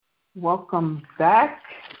Welcome back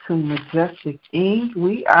to Majestic Inc.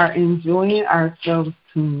 We are enjoying ourselves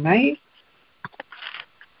tonight.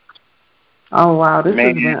 Oh, wow, this has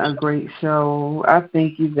Man, been a great show. I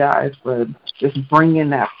thank you guys for just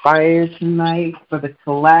bringing that fire tonight, for the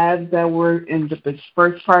collabs that were in the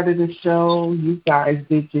first part of the show. You guys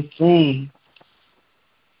did your thing.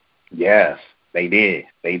 yes, they did.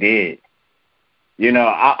 They did.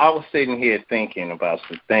 I was sitting here thinking about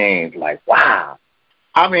some things like, wow.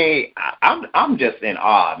 I mean, I'm just in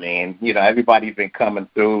awe, man. Everybody's been coming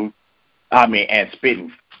through. I mean, and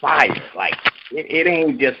spitting fire. Like it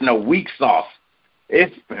ain't just no weak sauce.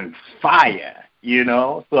 It's been fire. So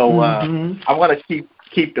Mm-hmm. I want to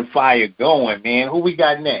keep the fire going, man. Who we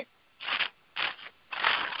got next?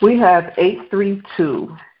 We have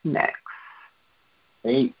 832 next.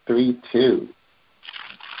 832.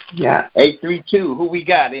 Yeah. 832. Who we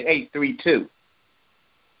got in 832?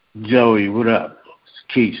 Joey, what up?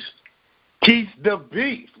 It's Keith. Keith the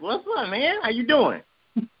Beast. What's up, man? How you doing?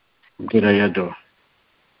 Good, how y'all doing?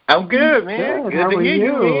 I'm good, man. Good. Good How to are hear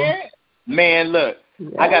you, you? man. Man, look,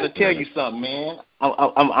 I got to tell you something, man.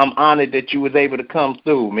 I'm honored that you was able to come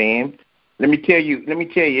through, man. Let me tell you.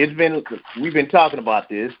 We've been talking about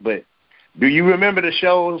this, but do you remember the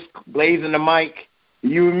shows Blazing the Mic? Do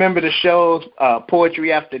you remember the shows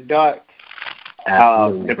Poetry After Dark?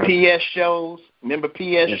 The PS shows. Remember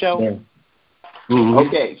PS shows? Mm-hmm.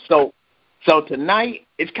 Okay, so tonight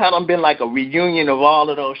it's kind of been like a reunion of all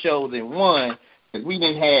of those shows in one. We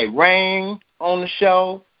done had Rain on the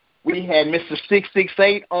show. We had Mr.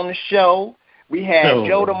 668 on the show. We had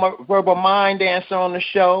Joe the Verbal Mind Dancer on the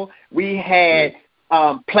show. We had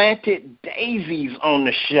Planted Daisies on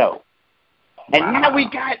the show. And now we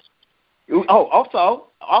got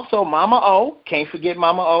also Mama O. Can't forget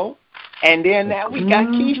Mama O. And then now we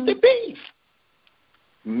got Keith the Beast.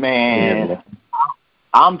 Man,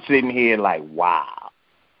 I'm sitting here like, wow.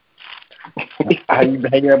 How you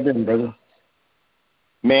been, brother?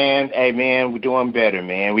 Man, hey, man, we're doing better,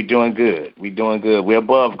 man. We're doing good. We're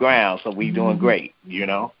above ground, so we're doing great,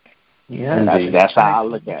 Yeah. That's how I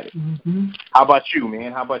look at it. Mm-hmm. How about you,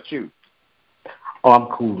 man? How about you? Oh, I'm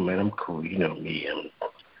cool, man. I'm cool. You know me.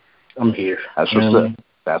 I'm here. That's what's up.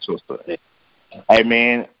 That's what's up. Hey,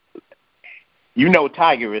 man, you know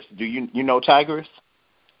Tigeress. Do you know Tigeress?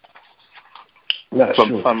 Not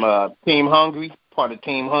sure. From Team Hungry, part of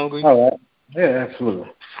Team Hungry. All right. Yeah, absolutely.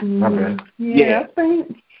 My bad. Yeah, I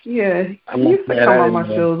think. Yeah, he used to come on my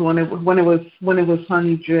shows when it was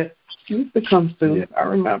Honey Drip. He used to come through. Yeah. I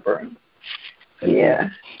remember. Yeah.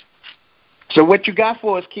 So what you got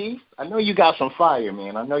for us, Keith? I know you got some fire,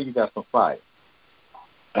 man. I don't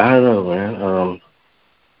know, man.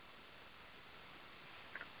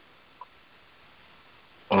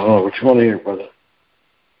 What you want to hear, brother?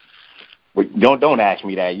 Don't ask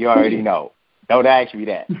me that. You already know. Don't ask me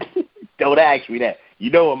that. Don't ask me that. You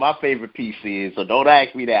know what my favorite piece is, so don't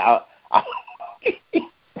ask me that. I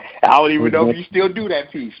don't even know if you still do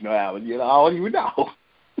that piece now. I don't even know.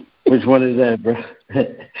 Which one is that, bro?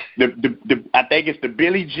 I think it's the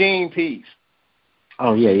Billie Jean piece.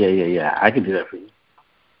 Oh, yeah. I can do that for you.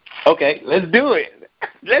 Okay, let's do it.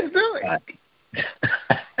 All right.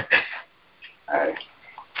 All right.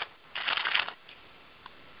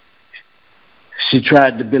 She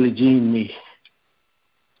tried to Billie Jean me.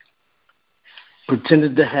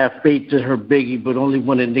 Pretended to have faith in her Biggie, but only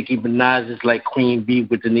wanted Nicki Minaj's like Queen Bee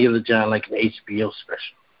with the Neil John like an HBO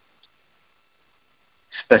special.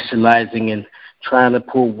 Specializing in trying to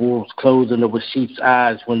pull wolves' clothing over sheep's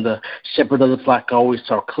eyes when the shepherd of the flock always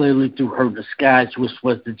saw clearly through her disguise, which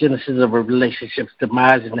was the genesis of a relationship's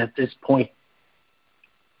demise. And at this point,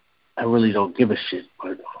 I really don't give a shit,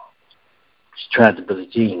 but she tried to Billie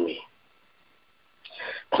Jean me.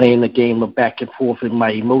 Playing a game of back and forth in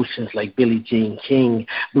my emotions like Billie Jean King,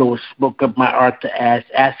 blowing smoke up my art to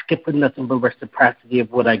asking for nothing but reciprocity of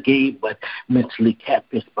what I gave, but mentally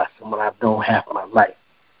catfished by someone I've known half my life.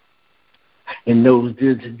 And knows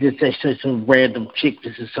this ain't such some random chick.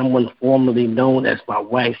 This is someone formerly known as my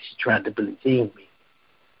wife. She tried to Billie Jean me.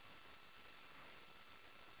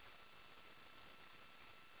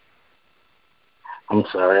 I'm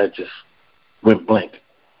sorry, I just went blank.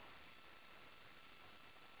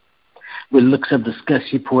 With looks of disgust,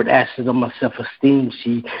 she poured acid on my self-esteem.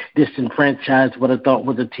 She disenfranchised what I thought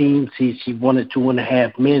was a team. She wanted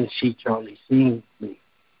 2.5 men. She Charlie seen me.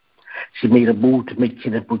 She made a move to make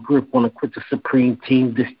it a grip on a quit the supreme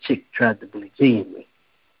team. This chick tried to Billie Jean me.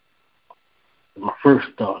 My first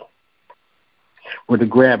thought was to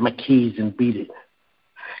grab my keys and beat it.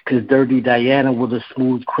 Because Dirty Diana was a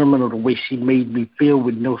smooth criminal. The way she made me feel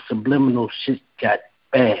with no subliminal shit got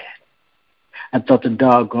bad. I thought the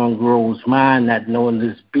doggone girl was mine, not knowing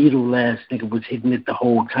this Beetle ass nigga was hitting it the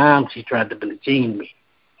whole time she tried to Billie Jean me.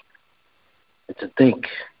 And to think,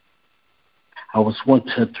 I was once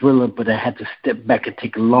a thriller, but I had to step back and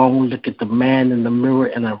take a long look at the man in the mirror,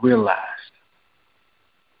 and I realized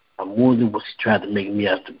I'm more than what she tried to make me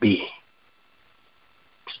out to be.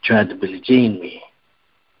 She tried to Billie Jean me.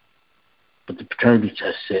 But the paternity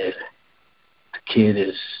test said the kid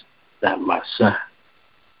is not my son.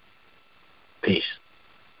 Peace.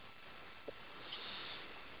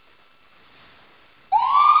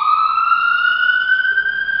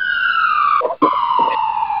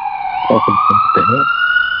 What the hell?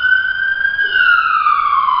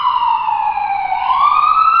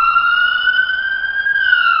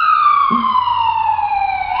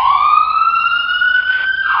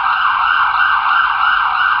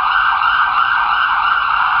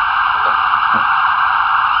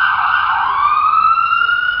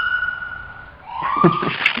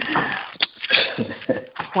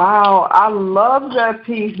 Wow, I love that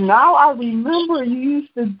piece. Now I remember you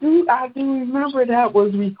used to do. I do remember that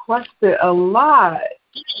was requested a lot.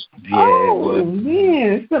 Yeah, Oh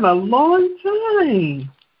man, it's been a long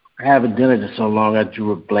time. I haven't done it in so long. I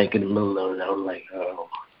drew a blank in the middle of it. I was like, oh,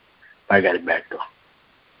 I got it back though.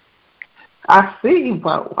 I see,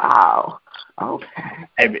 but wow. Okay.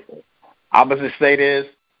 Hey, I must just say this.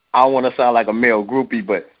 I don't want to sound like a male groupie,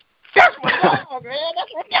 but that's my dog, man.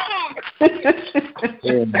 That's my dog.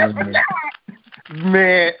 Yeah, That's my dog.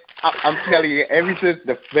 Man, I'm telling you, ever since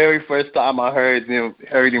the very first time I heard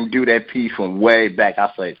him do that piece from way back,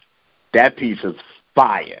 I said, that piece is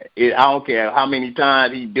fire. I don't care how many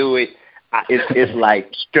times he do it. It's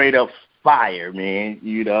like straight up fire, man.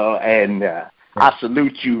 You know, and I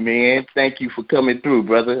salute you, man. Thank you for coming through,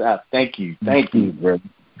 brother. Thank you, brother.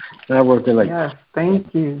 I worked there yes,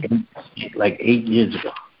 thank you. like 8 years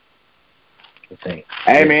ago.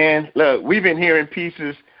 Hey, man, look, we've been hearing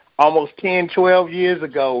pieces almost 10, 12 years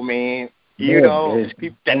ago, man. You know,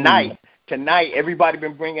 tonight, everybody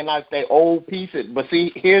been bringing out their old pieces. But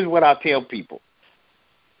see, here's what I tell people.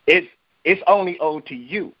 It's only owed to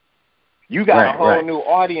you. You got a whole new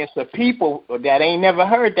audience of people that ain't never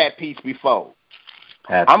heard that piece before.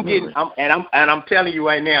 Absolutely. I'm telling you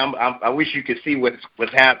right now, I wish you could see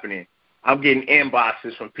what's happening. I'm getting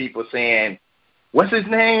inboxes from people saying, what's his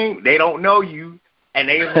name? They don't know you. And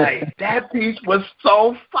they like, that piece was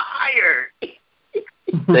so fire.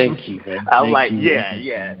 Thank you, man. I'm like,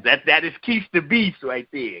 yeah. That is Keith the Beast right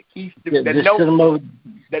there. Keith the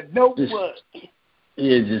Notebook.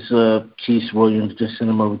 Yeah, just Keith Williams. Just send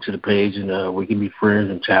them over to the page, and we can be friends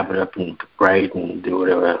and chop it up and write and do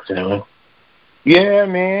whatever else. You know? Yeah,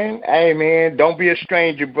 man. Hey, man, don't be a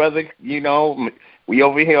stranger, brother. You know, we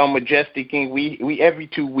over here on Majestic, and we every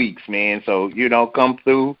 2 weeks, man. So, you know, come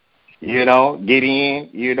through, you know, get in,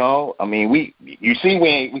 you know. I mean, you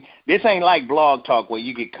see, this ain't like Blog Talk where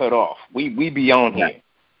you get cut off. We be on here,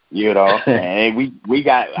 you know, and we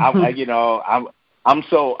got, you know, I'm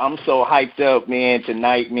so hyped up, man,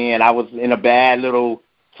 tonight, man. I was in a bad little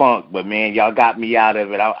funk, but, man, y'all got me out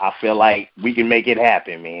of it. I feel like we can make it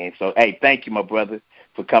happen, man. So, hey, thank you, my brother,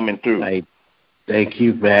 for coming through. Hey, thank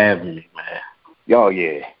you for having me, man. Oh,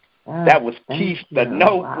 yeah. That was Keith the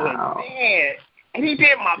Notebook, wow. man. And he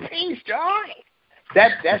did my piece, John.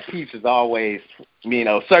 That piece is always, you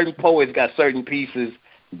know, certain poets got certain pieces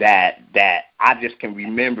that I just can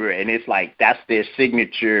remember, and it's like that's their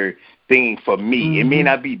signature thing for me. Mm-hmm. It may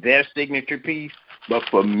not be their signature piece, but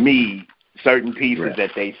for me, certain pieces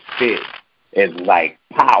that they spit is like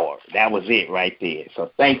power. That was it right there.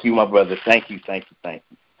 So thank you, my brother. Thank you. Thank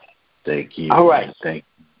you. All right. Thank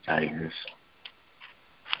you, Tigers.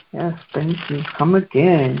 Yes, thank you. Come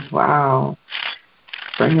again. Wow.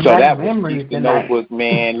 Bringing so back that memories was the Notebook,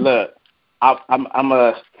 man. Look, I'm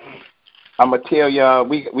gonna tell y'all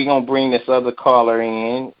we gonna bring this other caller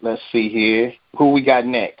in. Let's see here. Who we got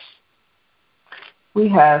next? We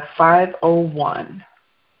have 501.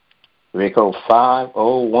 Rico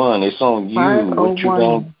 501. It's on you. 501. What you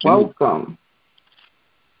gonna do? Welcome.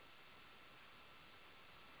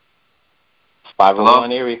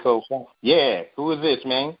 501 area code. Yeah. Who is this,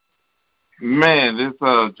 man? Man, this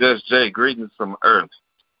Just Jay. Greetings from Earth.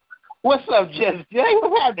 What's up, Just Jay?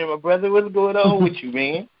 What's happening, my brother? What's going on with you,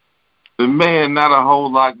 man? Man, not a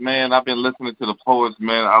whole lot, man. I've been listening to the poets,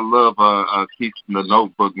 man. I love Keith the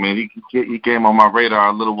Notebook, man. He came on my radar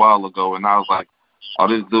a little while ago, and I was like, oh,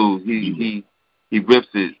 this dude, he rips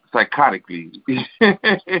it psychotically.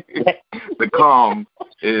 The calm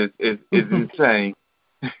is insane.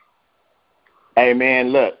 Hey, man,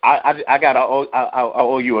 look, I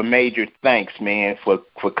owe you a major thanks, man,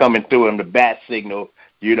 for coming through in the bat signal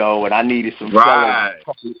You know, when I needed some Right.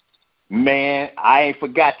 fellas. Man, I ain't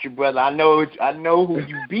forgot you, brother. I know who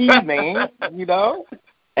you be, man. You know.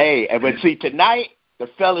 Hey, but see, tonight the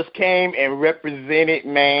fellas came and represented,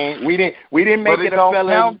 man. We didn't make But it a don't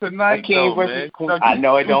fellas count tonight, a king though, versus man. queen. I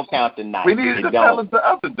know it don't count tonight. We needed the fellas the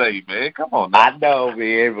other day, man. Come on now. I know,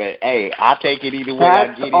 man, but hey, I'll take it either way I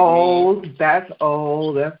That's get it. old. Man. That's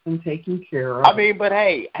old. That's been taken care of. I mean, but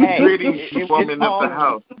hey, Greetings, woman of the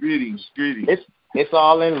house. Greetings. It's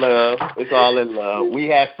all in love. It's all in love. We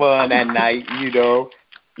had fun that night,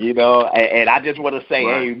 you know, and I just want to say,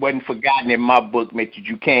 Right. hey, it wasn't forgotten in my book, man, that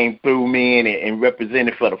you came through, man, and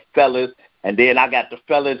represented for the fellas. And then I got the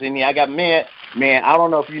fellas in here. I got, man, I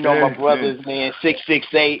don't know if you know my brothers, man,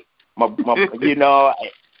 668, my you know,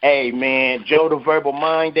 hey, man, Joe the Verbal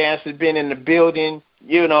Mind Dancer been in the building,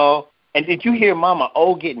 you know. And did you hear Mama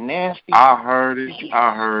O getting nasty? I heard it.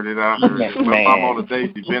 Man. Well, Mama on the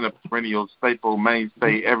day, she's been a perennial staple,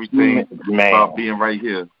 mainstay, everything about being right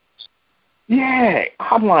here. Yeah,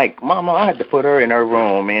 I'm like, Mama, I had to put her in her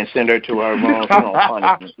room, man, send her to her room. She don't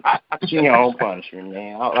punish me. She don't punish me,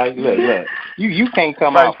 man. I'm like, look, you can't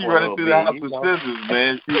come out She for a running little through bit. the house with scissors,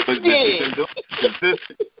 man. She's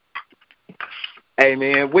consistent. Hey,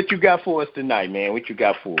 man, what you got for us tonight, man? What you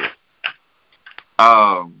got for us?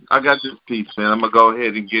 I got this piece, man. I'm gonna go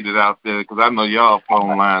ahead and get it out there because I know y'all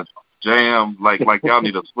phone lines jam like y'all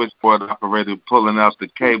need a switchboard operator pulling out the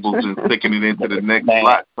cables and sticking it into the next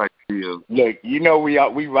slot type deal. Look, you know we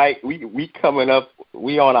coming up.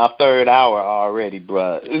 We on our third hour already,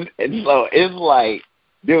 bro. And so it's like,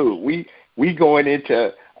 dude, we going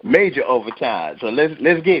into major overtime. So let's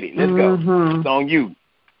get it. Let's go. It's on you.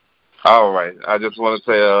 All right. I just want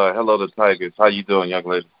to say hello to Tigers. How you doing, young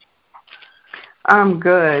lady? I'm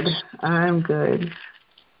good.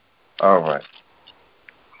 All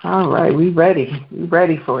right. We ready. We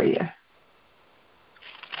ready for you.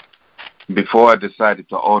 Before I decided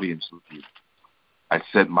to audience with you, I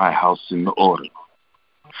set my house in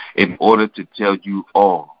order to tell you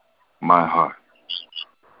all my heart.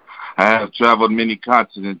 I have traveled many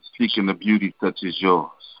continents seeking a beauty such as yours.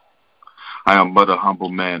 I am but a humble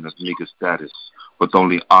man of meager status, with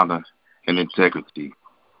only honor and integrity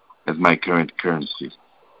as my current currency.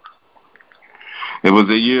 It was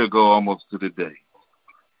a year ago almost to the day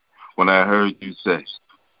when I heard you say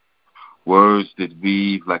words that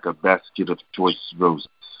weave like a basket of choice roses,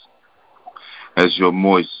 as your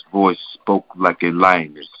moist voice spoke like a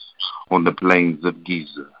lioness on the plains of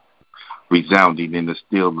Giza, resounding in the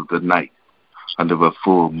still of the night under a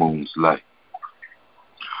full moon's light.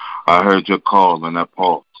 I heard your call and I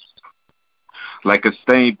paused. Like a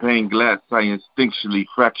stained pane glass, I instinctually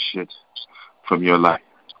fractured from your light.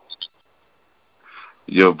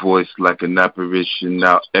 Your voice, like an apparition,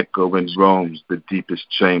 now echoing roams the deepest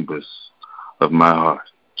chambers of my heart.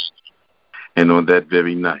 And on that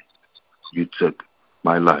very night, you took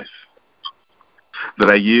my life. That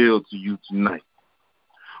I yield to you tonight,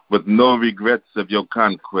 with no regrets of your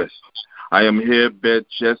conquest. I am here, bare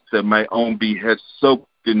chest, at my own behest, soaked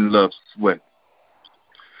in love's sweat,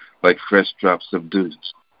 like fresh drops of dew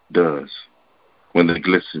does when they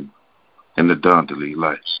glisten in the dawnly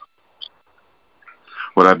light.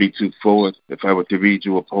 Would I be too forward if I were to read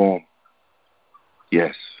you a poem?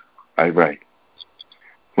 Yes, I write,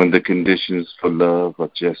 when the conditions for love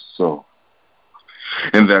are just so.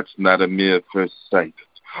 And that's not a mere first sight,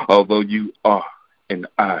 although you are an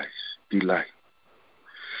eye's delight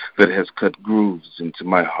that has cut grooves into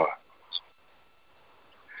my heart.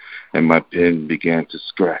 And my pen began to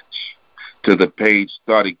scratch till the page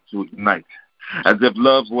started to ignite, as if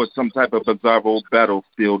love was some type of bizarro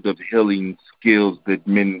battlefield of healing skills that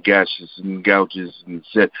mend gashes and gouges and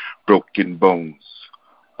set broken bones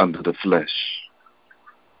under the flesh.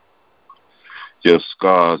 Your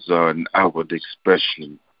scars are an outward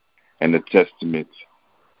expression and a testament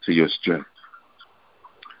to your strength.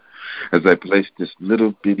 As I place this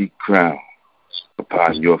little bitty crown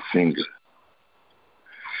upon your finger,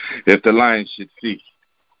 if the lions should feast,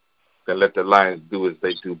 then let the lions do as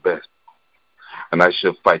they do best, and I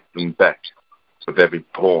shall fight them back with every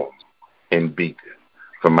poem and beat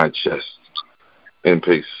from my chest. In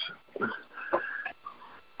peace.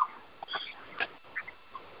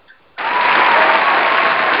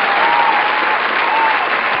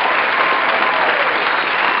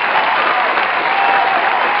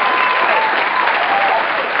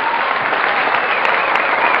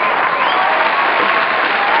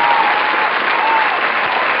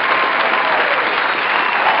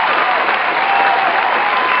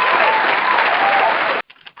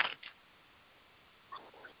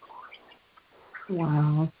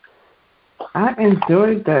 Wow. I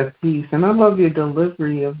enjoyed that piece, and I love your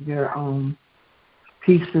delivery of your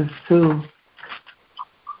pieces too.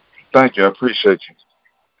 Thank you. I appreciate you.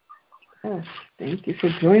 Yes, thank you for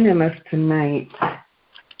joining us tonight.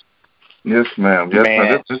 Yes, ma'am. Yes,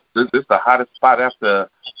 ma'am. This is the hottest spot after,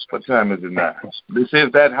 what time is it now? This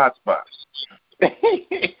is that hot spot.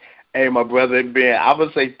 Hey, my brother Ben, I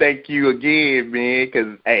would say thank you again, man,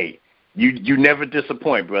 because, hey, you never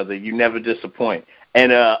disappoint, brother. You never disappoint.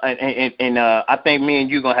 And I think me and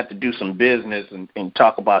you going to have to do some business and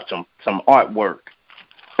talk about some artwork.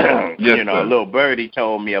 Yes, you know, sir. a little birdie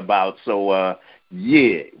told me about. So,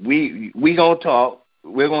 yeah, we going to talk.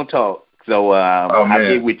 We're going to talk. So oh, man.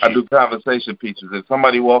 I get with you. I do conversation pieces. If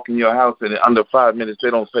somebody walk in your house and in under 5 minutes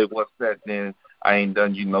they don't say what's that, then I ain't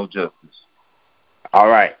done you no justice. All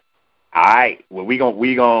right. Well, we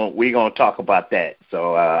gonna talk about that.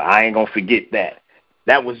 So I ain't gonna forget that.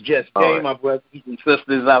 That was just Jay, my brothers and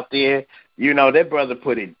sisters out there. You know, that brother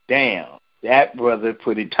put it down. That brother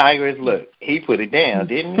put it, Tigers, look, he put it down,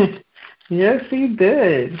 didn't he? Yes, he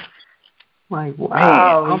did. Like,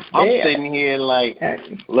 wow. Man, I'm sitting here like,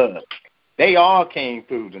 look, they all came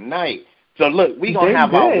through tonight. So look, we gonna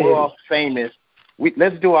have our world famous.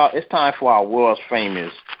 It's time for our world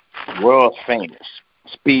famous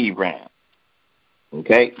speed round.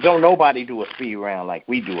 Okay? Don't nobody do a speed round like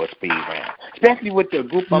we do a speed round. Especially with the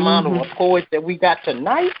group amount of poets that we got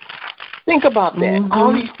tonight. Think about that.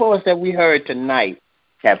 All these poets that we heard tonight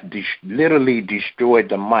have literally destroyed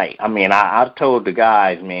the mic. I mean, I've told the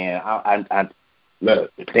guys, man,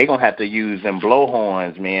 look, they're going to have to use them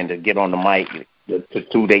blowhorns, man, to get on the mic to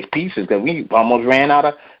do their pieces, because we almost ran out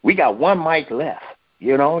of, we got one mic left,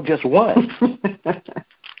 you know, just one.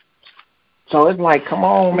 So it's like, come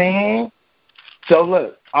on, man. So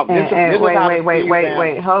look,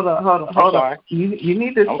 wait, hold on. You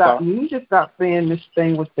need to stop. You need to stop saying this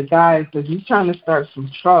thing with the guys, because you're trying to start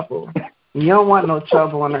some trouble. You don't want no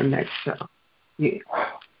trouble on our next show. Yeah.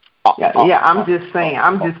 I'm just saying.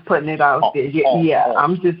 I'm just putting it out there. Yeah,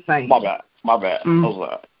 I'm just saying. My bad. Okay.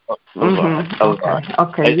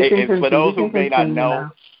 And for those who may not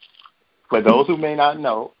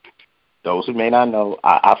know,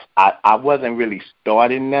 I wasn't really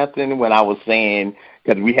starting nothing when I was saying,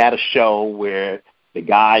 because we had a show where the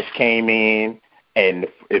guys came in, and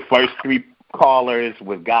the first three callers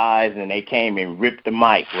were guys, and they came and ripped the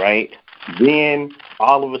mic, right? Then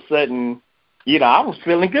all of a sudden, you know, I was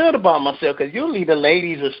feeling good about myself, because usually the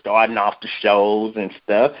ladies are starting off the shows and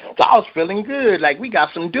stuff. So I was feeling good, like we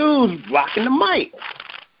got some dudes rocking the mic.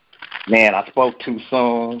 Man, I spoke too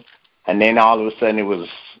soon, and then all of a sudden it was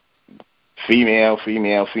female.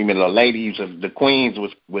 The ladies, the queens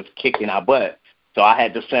was kicking our butt. So I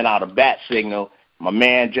had to send out a bat signal. My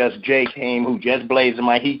man Just Jay came, who just blazed the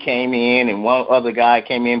mic. He came in, and one other guy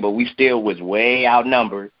came in, but we still was way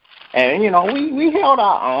outnumbered. And, you know, we held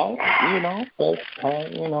our own, you know. But,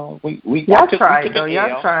 you know, we y'all tried, though.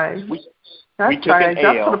 Y'all tried. We took an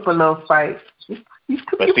L. Y'all put up a little fight. You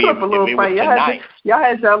put up a little fight. Y'all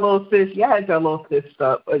had your little fist. Y'all had your little fist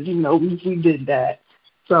up. But, you know, we did that.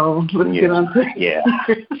 So let's get on to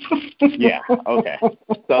okay.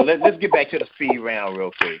 So let's get back to the speed round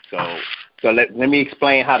real quick. So let me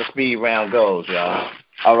explain how the speed round goes, y'all.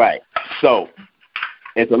 All right. So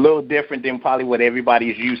it's a little different than probably what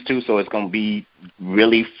everybody's used to, so it's going to be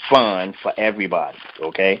really fun for everybody,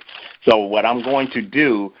 okay? So what I'm going to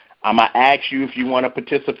do, I'm going to ask you if you want to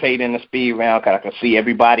participate in the speed round, because I can see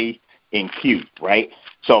everybody in queue, right?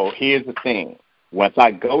 So here's the thing. Once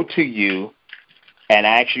I go to you and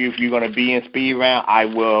ask you if you're going to be in speed round, I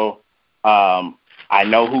will. I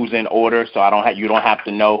know who's in order, so you don't have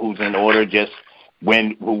to know who's in order. Just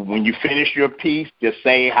when you finish your piece, just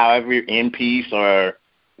say however in piece or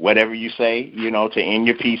whatever you say, you know, to end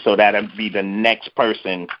your piece, so that'll be the next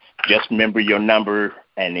person. Just remember your number,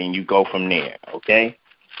 and then you go from there. Okay.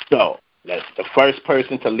 So that's the first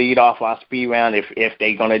person to lead off our speed round, if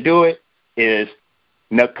they're going to do it, is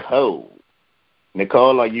Nicole.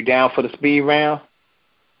 Nicole, are you down for the speed round?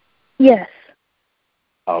 Yes.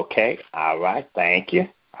 Okay. All right. Thank you.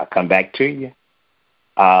 I'll come back to you.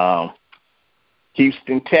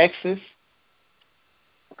 Houston, Texas.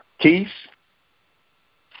 Keith,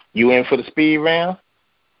 you in for the speed round?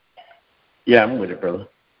 Yeah, I'm with it, brother.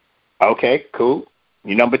 Okay, cool.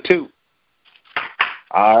 You number 2.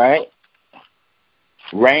 All right.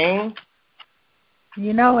 Rain.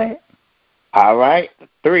 You know it. All right.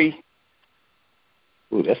 3.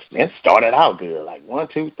 Ooh, that started out good. Like 1,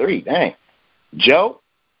 2, 3. Dang. Joe,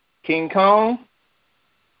 King Kong,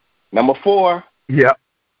 number 4. Yeah,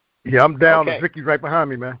 I'm down. Okay. Vicky's right behind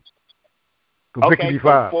me, man. Okay, Vicky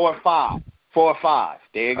so 4 or 5. 4 or 5.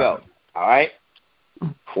 There you go. All right.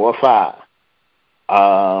 4 or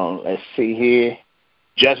 5. Let's see here.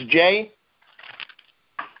 Just Jay,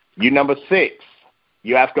 you number 6.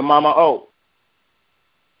 You after Mama O.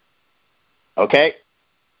 Okay?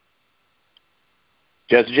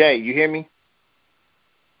 Just Jay, you hear me?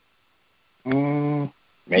 Maybe.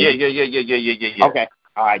 Yeah. Okay.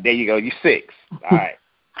 All right, there you go. You 6. All right.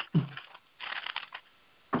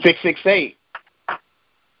 668.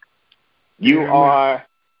 You are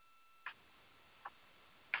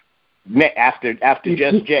after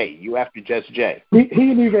Just Jay. You after Just Jay. He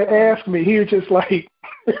didn't even ask me. He was just like,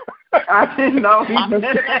 I didn't know he I know you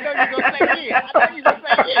gonna say yeah. I know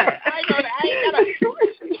that. I ain't gotta.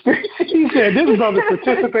 he said this brother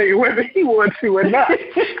participated whether he wants to or not.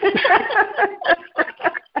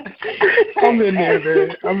 I'm in there,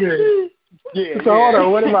 man. I'm in. Yeah. So hold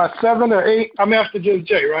on, what am I, 7 or 8? I'm after Just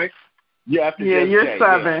Jay, right? You after Yeah, Just you're Jay,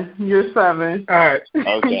 7. Yeah. You're 7. All right.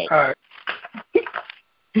 Okay. All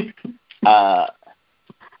right.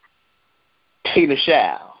 Tina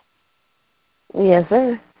Shao. Yes,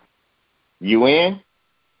 sir. You in?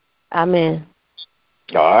 I'm in.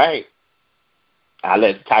 All right. I'll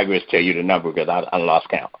let Tigress tell you the number because I lost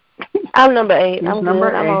count. I'm number 8. I'm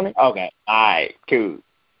number good. I'm 8. on it. Okay. All right. Cool.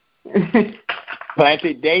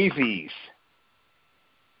 Planted Daisies.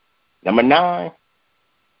 Number 9.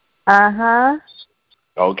 Uh-huh.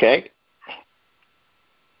 Okay.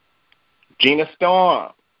 Gina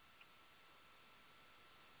Storm.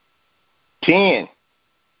 10.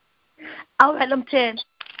 All right, I'm 10.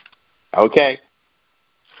 Okay.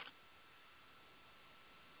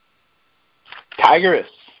 Tigress.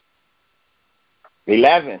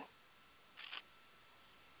 11.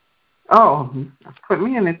 Oh, put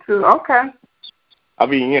me in it too. Okay. I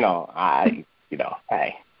mean, hey.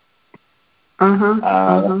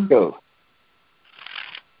 Let's go.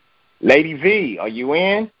 Lady V, are you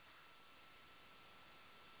in?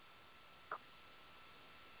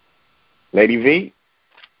 Lady V,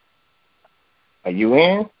 are you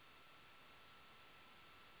in?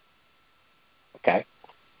 Okay.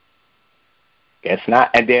 Guess not.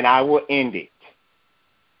 And then I will end it.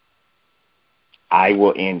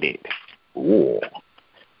 Ooh.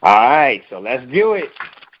 All right, so let's do it.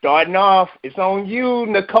 Starting off, it's on you,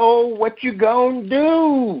 Nicole. What you gonna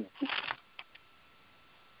do?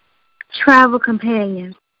 Travel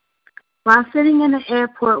companion. While sitting in the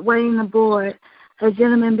airport waiting to board, a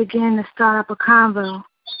gentleman began to start up a convo.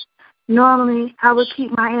 Normally, I would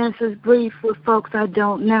keep my answers brief with folks I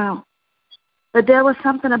don't know. But there was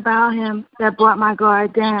something about him that brought my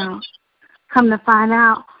guard down. Come to find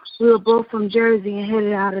out, we were both from Jersey and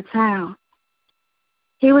headed out of town.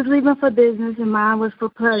 He was leaving for business and mine was for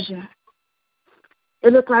pleasure.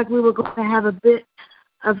 It looked like we were going to have a bit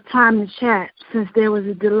of time to chat since there was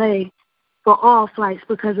a delay for all flights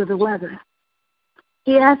because of the weather.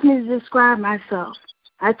 He asked me to describe myself.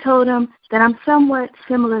 I told him that I'm somewhat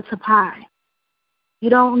similar to pie.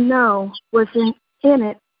 You don't know what's in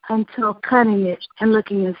it until cutting it and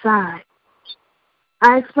looking inside.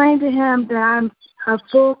 I explained to him that I'm a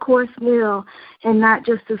full-course meal and not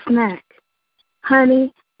just a snack.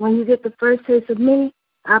 Honey, when you get the first taste of me,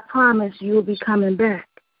 I promise you will be coming back.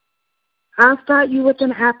 I'll start you with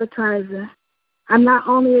an appetizer. I'm not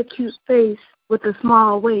only a cute face with a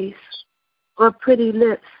small waist or pretty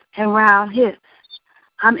lips and round hips.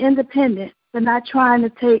 I'm independent, but not trying to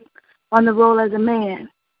take on the role as a man.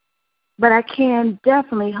 But I can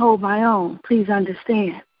definitely hold my own, please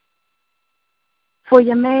understand. For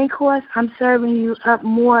your main course, I'm serving you up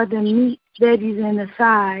more than meat, veggies, and a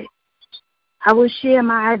side. I will share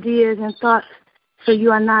my ideas and thoughts so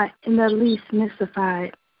you are not in the least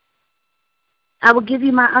mystified. I will give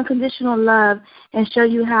you my unconditional love and show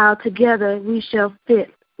you how together we shall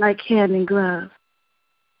fit like hand in glove.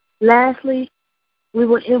 Lastly, we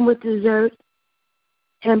will end with dessert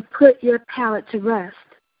and put your palate to rest.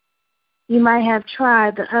 You might have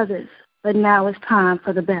tried the others, but now it's time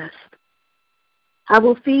for the best. I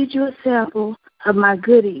will feed you a sample of my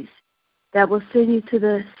goodies that will send you to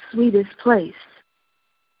the sweetest place,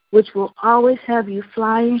 which will always have you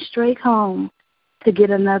flying straight home to get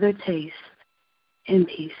another taste. In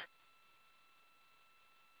peace.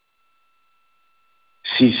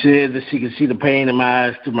 She said that she could see the pain in my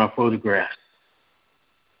eyes through my photographs.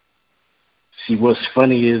 See, what's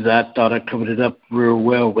funny is I thought I covered it up real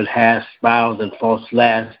well with half smiles and false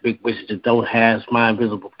laughs, big wishes that don't have my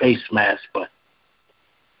invisible face mask, but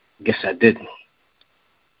I guess I didn't.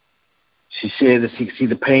 She said that she could see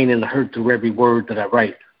the pain and the hurt through every word that I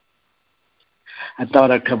write. I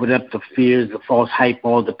thought I covered up the fears, the false hype,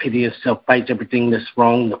 all the pity and self-fights, everything that's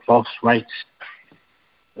wrong, the false rights.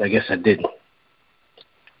 But I guess I didn't.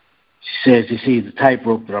 She says she sees the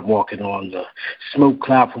tightrope that I'm walking on, the smoke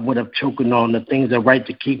cloud from what I'm choking on, the things I write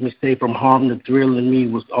to keep me safe from harm. The thrill in me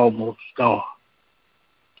was almost gone.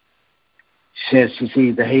 She says she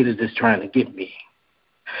sees the haters that's trying to get me.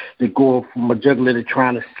 The gore from a juggler that's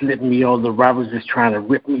trying to slip me, all the robbers that's trying to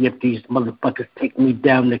rip me. If these motherfuckers take me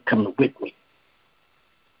down, they're coming with me.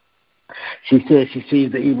 She says she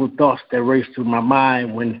sees the evil thoughts that race through my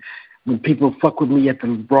mind when people fuck with me at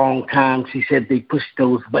the wrong time. She said they push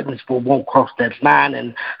those buttons for won't cross that line,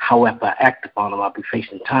 and however I act upon them, I'll be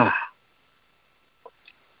facing time.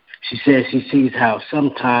 She says she sees how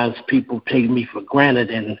sometimes people take me for granted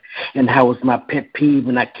and how it's my pet peeve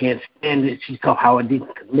and I can't stand it. She saw how I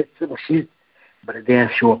didn't commit some shit, but I damn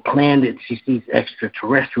sure planned it. She sees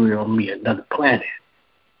extraterrestrial on me, another planet.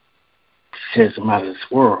 She says I'm out of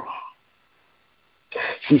this world.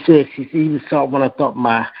 She said she even saw when I thought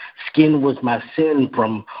my skin was my sin,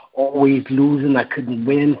 from always losing, I couldn't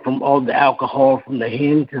win, from all the alcohol, from the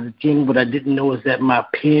hen to the gin. What I didn't know is that my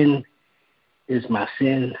pen is my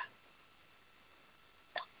sin.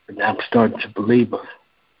 But now I'm starting to believe her.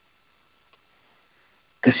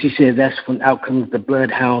 Because she said that's when out comes the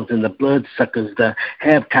bloodhounds and the bloodsuckers, the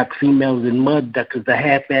half-cocked females and mud duckers, the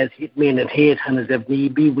half-ass hitmen and headhunters. If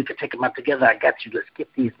need be, we could take them out together. I got you. Let's get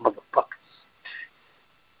these motherfuckers.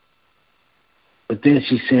 But then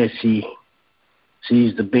she said she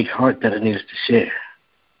sees the big heart that I needed to share.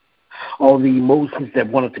 All the emotions that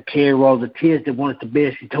wanted to carry, all the tears that wanted to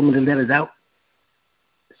bear, she told me to let it out.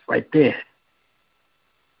 It's right there.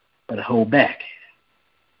 But I hold back.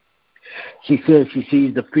 She says she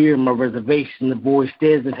sees the fear in my reservation. The boy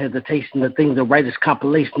stares in hesitation. The things I write is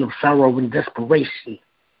compilation of sorrow and desperation.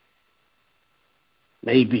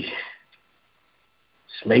 Maybe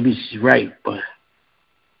she's right, but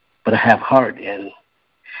I have heart, and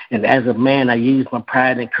as a man, I use my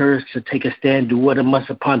pride and courage to take a stand, do what I must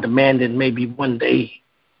upon demand, and maybe one day,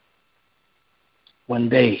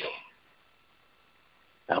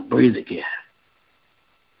 I'll breathe again.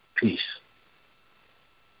 Peace.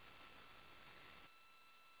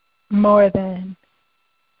 More than.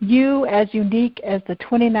 You as unique as the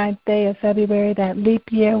 29th day of February, that leap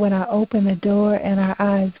year when I opened the door and our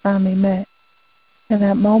eyes finally met. In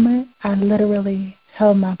that moment, I literally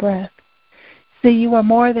held my breath. See, you are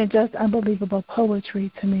more than just unbelievable poetry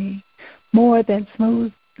to me, more than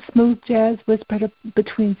smooth jazz whispered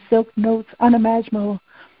between silk notes, unimaginable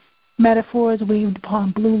metaphors weaved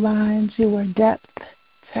upon blue lines. You are depth,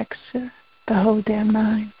 texture, the whole damn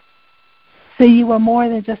nine. See, you were more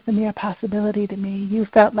than just a mere possibility to me. You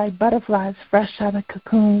felt like butterflies fresh out of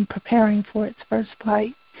cocoon, preparing for its first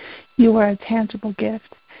flight. You were a tangible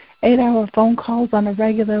gift. 8-hour phone calls on a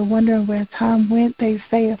regular, wondering where time went. They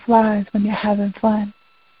say it flies when you're having fun.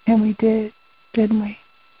 And we did, didn't we?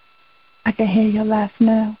 I can hear your laugh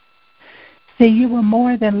now. See, you were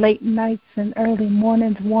more than late nights and early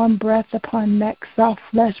mornings, warm breath upon neck, soft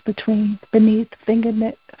flesh beneath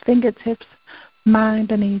fingertips, mine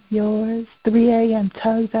beneath yours, 3 a.m.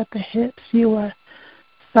 tugs at the hips. You were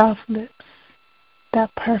soft lips,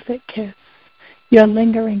 that perfect kiss. Your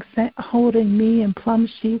lingering scent holding me in plum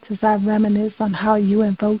sheets as I reminisce on how you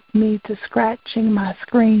invoked me to scratching my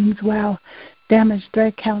screams while damaged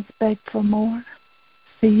thread counts begged for more.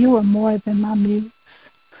 See, you were more than my muse,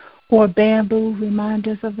 or bamboo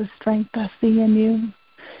reminders of the strength I see in you.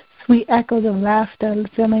 Sweet echoes of laughter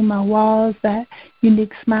filling my walls, that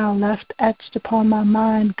unique smile left etched upon my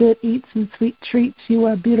mind. Good eats and sweet treats. You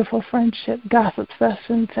were beautiful friendship, gossip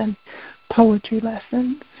sessions, and poetry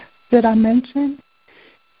lessons. Did I mention?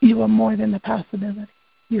 You were more than a possibility.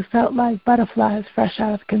 You felt like butterflies fresh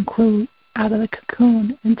out of the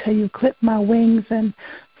cocoon until you clipped my wings and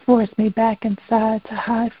forced me back inside to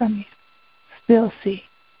hide from you. Still see,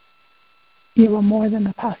 you were more than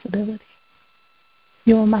a possibility.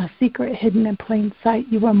 You were my secret hidden in plain sight.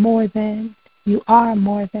 You are more than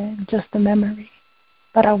just a memory.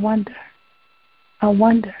 But I wonder,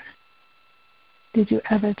 did you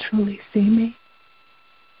ever truly see me?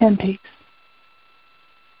 In peace.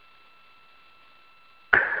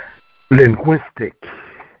 Linguistic.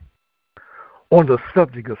 On the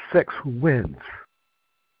subject of sex, who wins?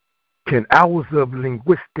 Can hours of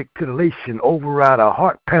linguistic titillation override a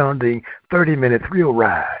heart-pounding 30-minute thrill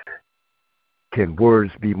ride? Can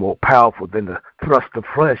words be more powerful than the thrust of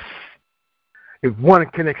flesh? If one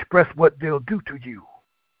can express what they'll do to you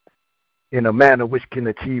in a manner which can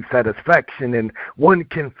achieve satisfaction, and one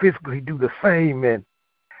can physically do the same and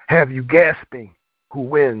have you gasping, who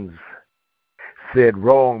wins? Said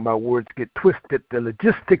wrong, my words get twisted. The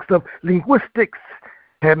logistics of linguistics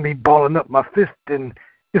have me balling up my fist, and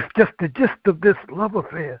it's just the gist of this love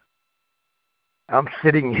affair. I'm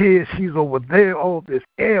sitting here, she's over there, all this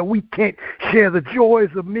air. We can't share the joys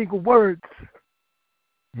of mingled words.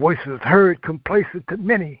 Voices heard complacent to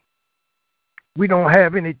many. We don't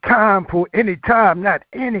have any time for any time, not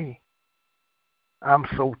any. I'm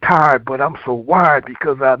so tired, but I'm so wired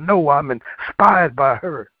because I know I'm inspired by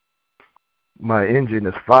her. My engine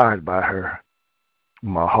is fired by her.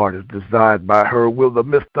 My heart is desired by her. Will the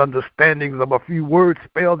misunderstandings of a few words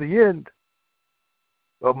spell the end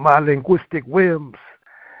of my linguistic whims?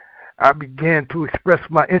 I began to express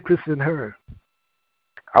my interest in her.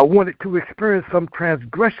 I wanted to experience some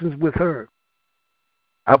transgressions with her.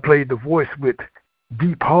 I played the voice with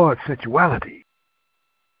deep, hard sensuality,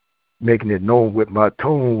 making it known with my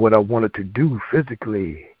tone what I wanted to do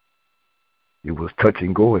physically. It was touch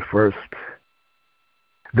and go at first.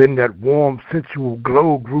 Then that warm, sensual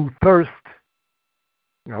glow grew thirst.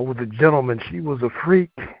 I was a gentleman. She was a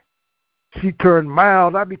freak. She turned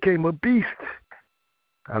mild. I became a beast.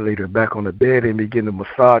 I laid her back on the bed and began to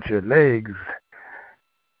massage her legs.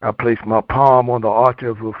 I placed my palm on the arch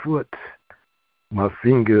of her foot. My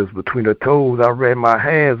fingers between her toes. I ran my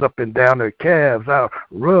hands up and down her calves. I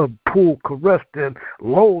rubbed, pulled, caressed, and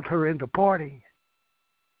lulled her into party.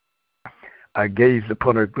 I gazed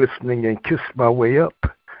upon her glistening and kissed my way up.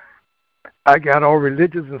 I got all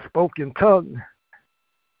religious and spoke in tongue.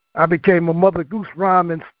 I became a Mother Goose rhyme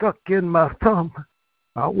and stuck in my thumb.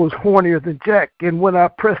 I was hornier than Jack, and when I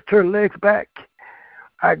pressed her legs back,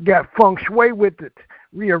 I got feng shui with it,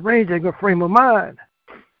 rearranging her frame of mind.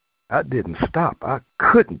 I didn't stop. I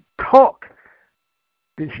couldn't talk.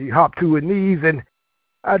 Then she hopped to her knees, and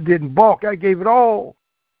I didn't balk. I gave it all.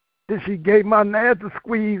 Then she gave my nads a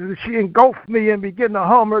squeeze, and she engulfed me and began to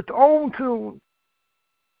hum her own tune.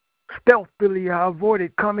 Stealthily, I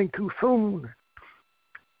avoided coming too soon.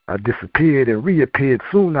 I disappeared and reappeared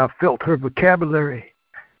soon. I felt her vocabulary.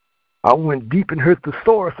 I went deep in her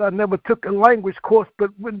thesaurus. I never took a language course,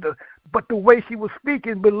 but the way she was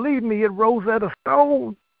speaking, believe me, it rose at a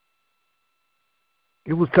stone.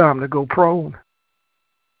 It was time to go prone.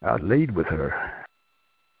 I laid with her.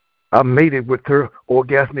 I mated with her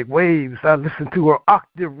orgasmic waves. I listened to her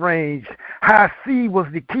octave range. High C was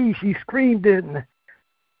the key she screamed in.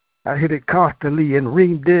 I hit it constantly and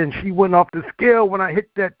reamed in. She went off the scale when I hit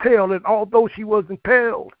that tail, and although she was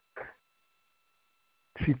impaled,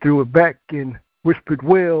 she threw it back in whispered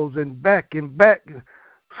wails and back,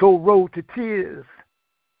 so rolled to tears.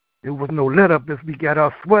 There was no let up as we got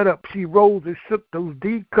our sweat up. She rose and shook those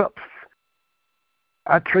deep cups.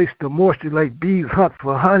 I traced the moisture like bees hunt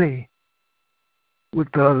for honey.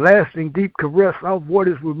 With the lasting deep caress, our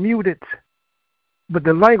voices were muted, but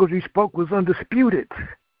the language we spoke was undisputed.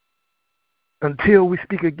 Until we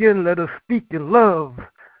speak again, let us speak in love.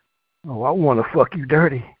 Oh, I want to fuck you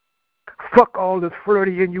dirty. Fuck all this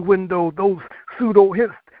flirty innuendo, those pseudo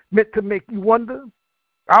hints meant to make you wonder.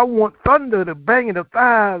 I want thunder, the banging of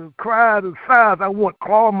thighs, cries and sighs. I want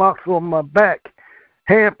claw marks on my back,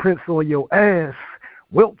 handprints on your ass,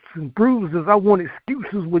 welts and bruises. I want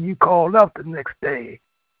excuses when you call out the next day.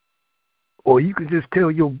 Or you can just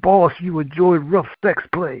tell your boss you enjoy rough sex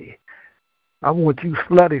play. I want you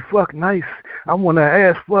slutty, fuck nice. I want to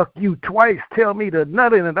ass fuck you twice. Tell me to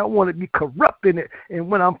nut in it. I want to be corrupt in it.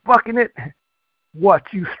 And when I'm fucking it,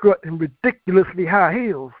 watch you strut in ridiculously high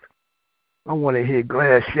heels. I want to hear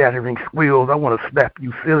glass shattering squeals. I want to slap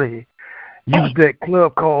you silly. Use that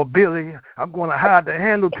club called Billy. I'm going to hide the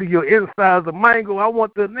handle to your insides of mango. I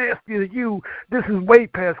want the nasty of you. This is way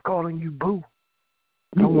past calling you boo.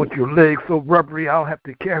 I want your legs so rubbery I'll have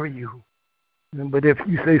to carry you. But if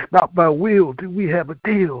you say stop by will, do we have a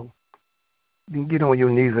deal? Then get on your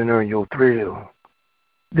knees and earn your thrill.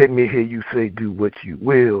 Let me hear you say do what you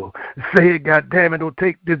will. Say it, goddammit, don't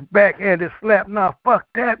take this backhanded slap. Nah, fuck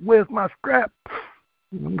that. Where's my scrap?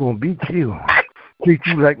 I'm going to beat you. Treat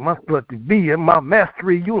you like my slut to be. And my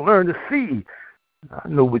mastery you'll learn to see. I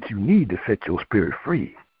know what you need to set your spirit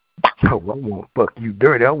free. Oh, I want to fuck you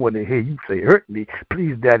dirty. I want to hear you say hurt me.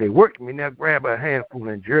 Please, daddy, work me. Now grab a handful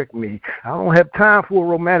and jerk me. I don't have time for a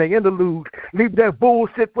romantic interlude. Leave that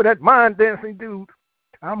bullshit for that mind-dancing dude.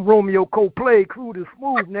 I'm Romeo Coldplay, crude and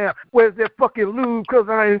smooth now. Where's that fucking lube? Because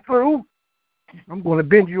I ain't through. I'm going to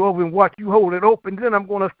bend you over and watch you hold it open. Then I'm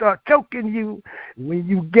going to start choking you. When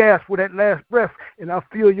you gasp for that last breath and I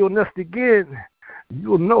feel your nest again,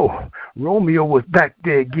 you'll know Romeo was back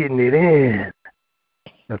there getting it in.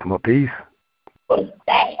 That's my piece.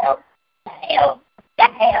 Damn.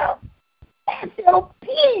 That's your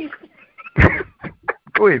piece.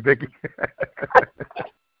 Go ahead, Vicky.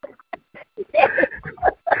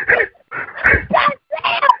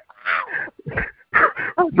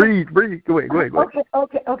 Breathe. Go ahead.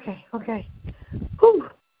 Okay.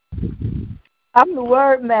 I'm the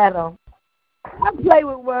word madam. I play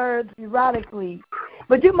with words erotically,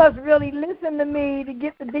 but you must really listen to me to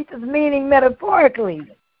get the deepest meaning metaphorically.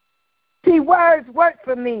 See, words work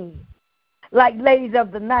for me like ladies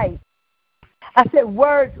of the night. I said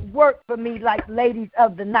words work for me like ladies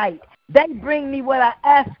of the night. They bring me what I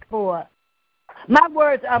ask for. My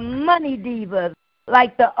words are money divas,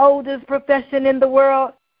 like the oldest profession in the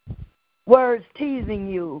world. Words teasing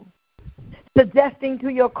you, suggesting to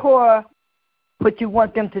your core what you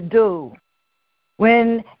want them to do,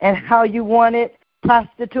 when and how you want it,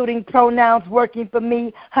 prostituting pronouns working for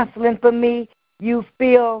me, hustling for me. You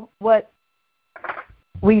feel what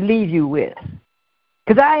we leave you with.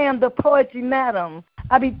 Because I am the poetry madam.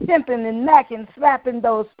 I be pimping and macking, slapping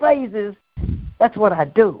those phrases. That's what I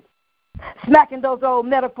do. Smacking those old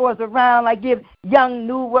metaphors around, I give young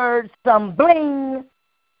new words some bling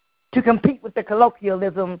to compete with the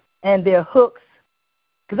colloquialism and their hooks.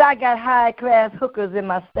 Because I got high-class hookers in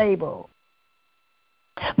my stable,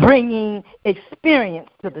 bringing experience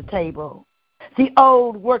to the table. See,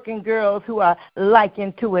 old working girls who are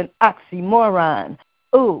likened to an oxymoron.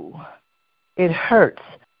 Ooh, it hurts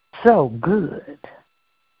so good.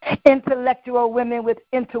 Intellectual women with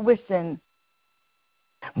intuition,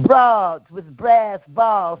 broads with brass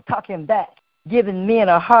balls talking back, giving men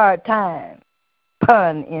a hard time,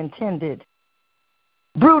 pun intended.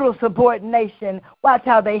 Brutal subordination, watch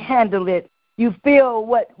how they handle it. You feel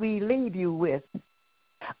what we leave you with.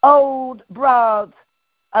 Old broads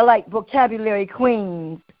are like vocabulary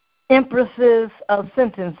queens, empresses of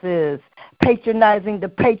sentences, patronizing the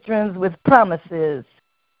patrons with promises.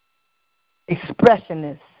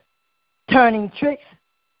 Expressionists, turning tricks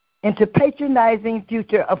into patronizing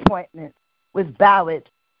future appointments with ballots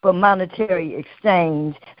for monetary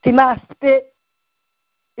exchange. See, my spit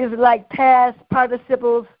is like past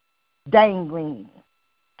participles dangling,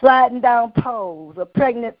 sliding down poles, a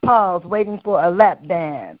pregnant pause waiting for a lap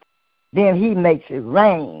dance. Then he makes it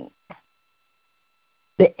rain.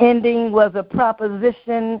 The ending was a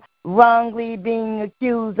proposition, wrongly being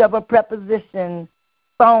accused of a preposition,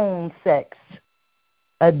 phone sex,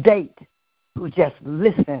 a date who just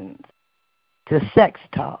listens to sex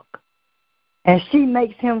talk. And she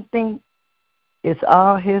makes him think it's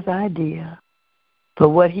all his idea for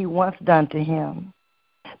what he wants done to him.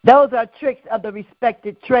 Those are tricks of the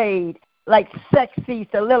respected trade, like sexy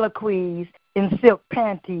soliloquies in silk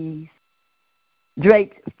panties,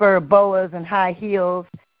 draped fur boas and high heels.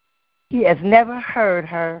 He has never heard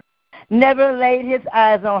her, never laid his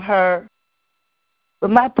eyes on her.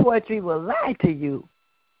 But my poetry will lie to you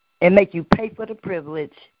and make you pay for the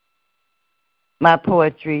privilege. My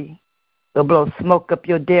poetry will blow smoke up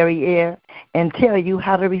your dairy air and tell you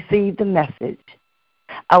how to receive the message.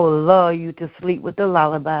 I will lull you to sleep with a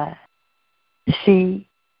lullaby. She,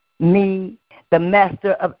 me, the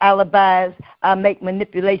master of alibis, I make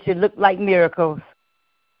manipulation look like miracles.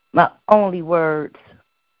 My only words,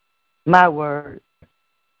 my words,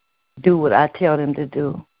 do what I tell them to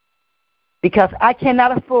do. Because I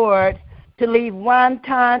cannot afford to leave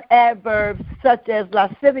wanton adverbs such as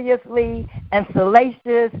lasciviously and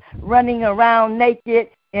salacious running around naked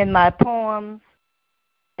in my poems,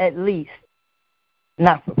 at least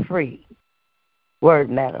not for free. Word,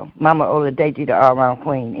 madam. Mama Oladeji, the all-around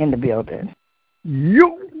queen, in the building.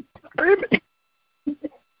 Yo, baby.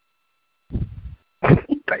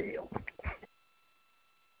 Damn.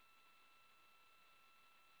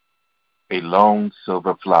 A long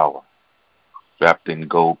silver flower, wrapped in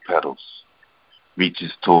gold petals,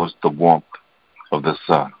 reaches towards the warmth of the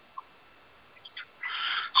sun.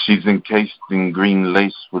 She's encased in green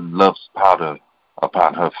lace with love's powder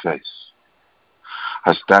upon her face.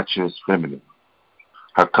 Her stature is feminine.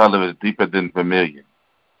 Her color is deeper than vermilion,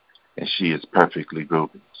 and she is perfectly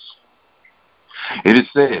Rubens. It is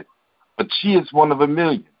said, but she is one of a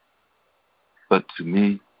million. But to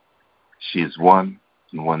me, she is one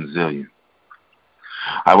in 1 zillion.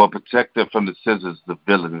 I will protect her from the scissors, the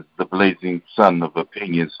villains, the blazing sun of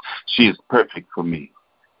opinions. She is perfect for me,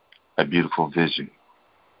 a beautiful vision.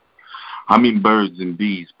 Hummingbirds and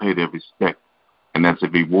bees pay their respect, and as a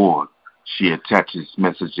reward, she attaches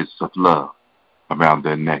messages of love around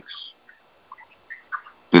their necks.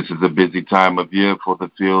 This is a busy time of year for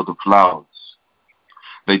the field of flowers.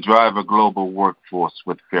 They drive a global workforce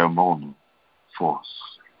with pheromonal force.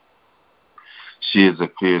 She is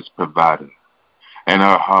a fierce provider, and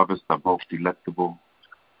her harvests are both delectable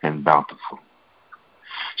and bountiful.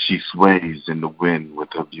 She sways in the wind with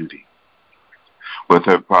her beauty, with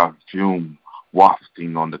her perfume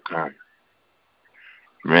wafting on the current.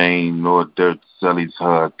 Rain nor dirt sullies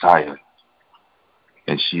her attire,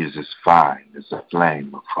 and she is as fine as a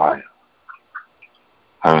flame of fire.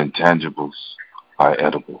 Her intangibles are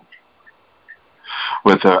edible.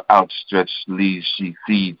 With her outstretched leaves, she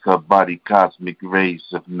feeds her body cosmic rays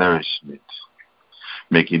of nourishment,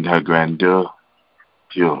 making her grandeur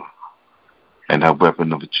pure, and her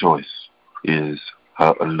weapon of choice is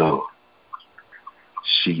her allure.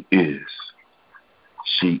 She is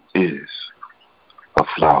a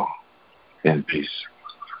flower in peace.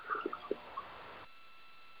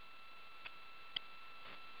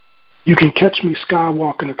 You can catch me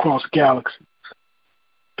skywalking across galaxies.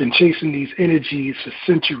 Been chasing these energies for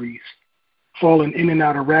centuries, falling in and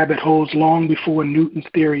out of rabbit holes long before Newton's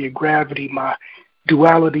theory of gravity. My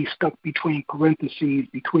duality stuck between parentheses,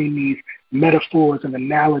 between these metaphors and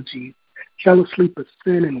analogies. Fell asleep a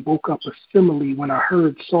sin and woke up a simile when I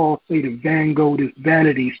heard Saul say to Van Gogh is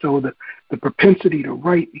vanity, so the propensity to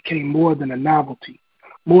write became more than a novelty,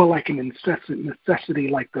 more like an incessant necessity,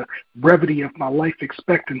 like the brevity of my life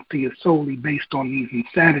expectancy is solely based on these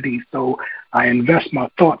insanities, so I invest my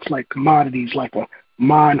thoughts like commodities, like a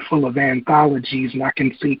mind full of anthologies, and I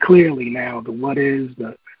can see clearly now the what is,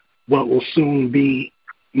 the what will soon be.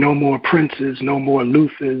 No more Princes, no more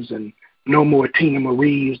Luthers, and no more Tina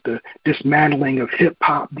Marie's, the dismantling of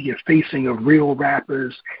hip-hop, the effacing of real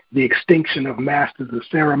rappers, the extinction of masters of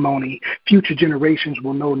ceremony. Future generations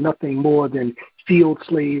will know nothing more than field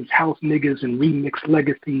slaves, house niggas, and remixed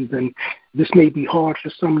legacies. And this may be hard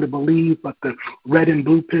for some to believe, but the red and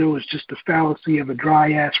blue pill is just the fallacy of a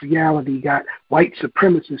dry-ass reality. Got white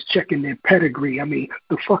supremacists checking their pedigree. I mean,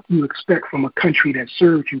 the fuck you expect from a country that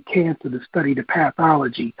served you cancer to study the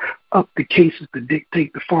pathology, up the cases to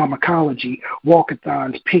dictate the pharmacology,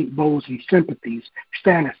 walkathons, pink bows, and sympathies,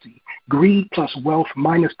 fantasy. Greed plus wealth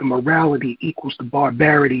minus the morality equals the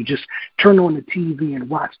barbarity. Just turn on the TV and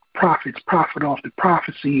watch prophets profit off the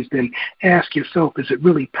prophecies, then ask yourself, is it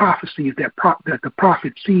really prophecies that the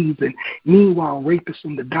prophet sees? And meanwhile, rapists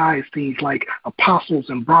in the diocese like apostles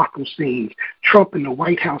and brothel scenes, Trump in the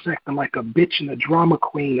White House acting like a bitch and a drama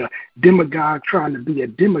queen, a demagogue trying to be a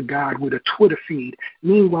demigod with a Twitter feed.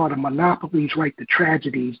 Meanwhile, the monopolies write the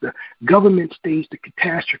tragedies, the government stage the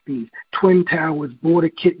catastrophes, Twin Towers, border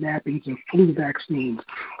kidnappings, and flu vaccines.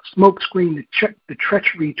 Smoke screen the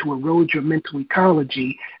treachery to erode your mental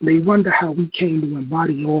ecology, and they wonder how we came to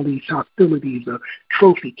embody all these hostilities, a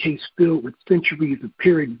trophy case filled with centuries of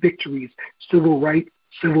Pyrrhic victories, civil rights,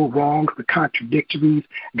 civil wrongs, the contradictories,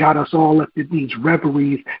 got us all up in these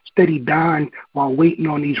reveries, steady dying while waiting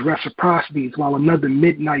on these reciprocities, while another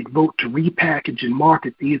midnight vote to repackage and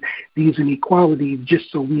market these inequalities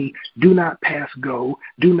just so we do not pass go,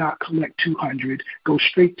 do not collect 200, go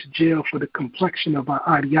straight to jail for the complexion of our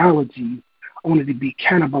ideologies, only to be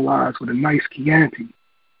cannibalized with a nice Chianti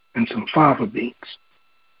and some fava beans.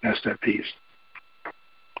 That's that piece.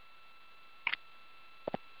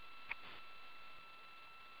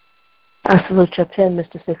 I salute your pen,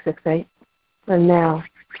 Mr. 668. And now,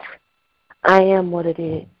 I am what it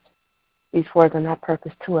is. These words are not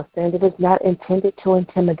purposed to offend. It is not intended to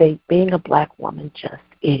intimidate. Being a black woman just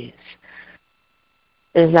is.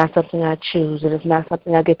 It is not something I choose. It is not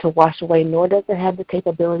something I get to wash away, nor does it have the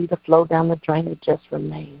capability to flow down the drain. It just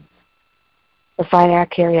remains. The fire I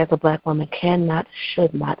carry as a black woman cannot,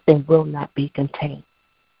 should not, and will not be contained.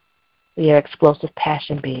 We are explosive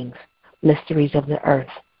passion beings, mysteries of the earth.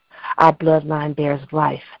 Our bloodline bears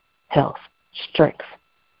life, health, strength.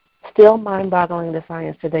 Still mind-boggling the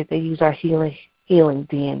science today, they use our healing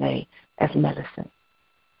DNA as medicine.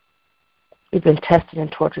 We've been tested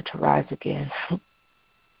and tortured to rise again.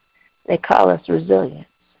 They call us resilience.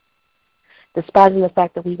 Despising the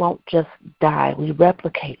fact that we won't just die, we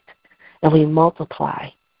replicate and we multiply.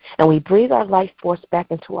 And we breathe our life force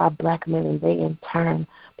back into our black men, and they in turn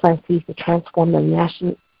plant seeds to transform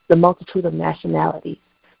the multitude of nationalities,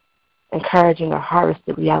 encouraging a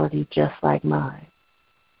harvested reality just like mine.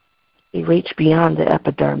 We reach beyond the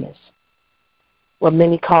epidermis. What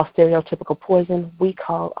many call stereotypical poison, we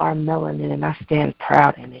call our melanin, and I stand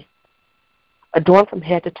proud in it. Adorned from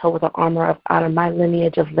head to toe with the armor of honor, my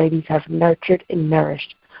lineage of ladies has nurtured and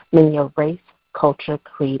nourished many a race, culture,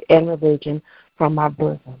 creed, and religion from my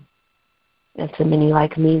bosom. And to many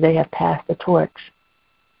like me, they have passed the torch.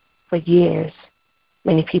 For years,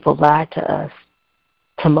 many people lied to us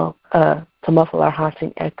to muffle our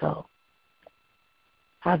haunting echo.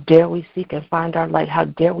 How dare we seek and find our light? How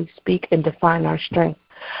dare we speak and define our strength?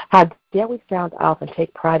 How dare we sound off and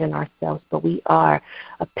take pride in ourselves? But we are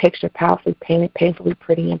a picture powerfully painted, painfully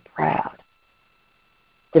pretty and proud.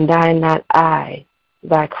 Denying not I,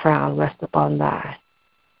 thy crown rest upon thy.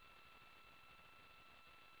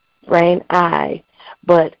 Reign I,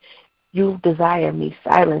 but you desire me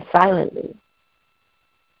silently.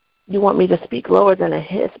 You want me to speak lower than a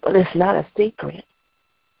hiss, but it's not a secret.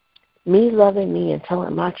 Me loving me and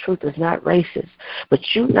telling my truth is not racist, but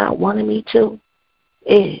you not wanting me to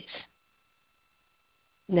is.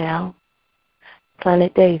 Now,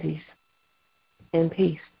 Planet Daisies, in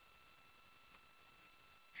peace.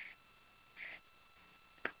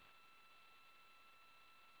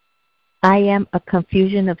 I am a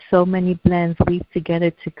confusion of so many blends weaved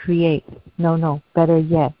together to create. No, better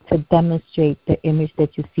yet, to demonstrate the image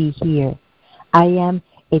that you see here. I am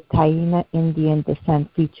a Taína Indian descent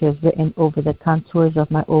features written over the contours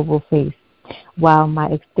of my oval face, while my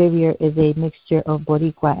exterior is a mixture of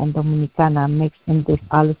Boricua and Dominicana mixed in this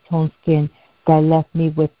olive tone skin that left me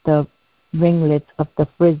with the ringlets of the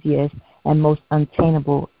frizziest and most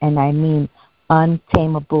untamable, and I mean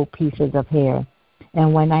untamable pieces of hair.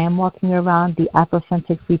 And when I am walking around, the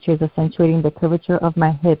Afrocentric features accentuating the curvature of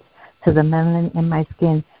my hips to the melanin in my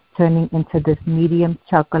skin, turning into this medium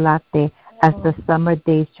chocolate as the summer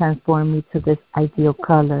days transform me to this ideal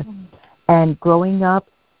color. And growing up,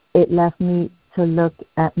 it left me to look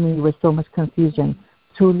at me with so much confusion.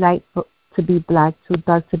 Too light to be black, too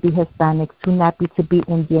dark to be Hispanic, too nappy to be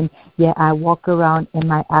Indian, yet I walk around in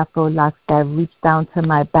my Afro locks that reach down to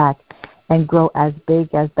my back and grow as big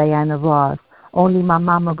as Diana Ross. Only my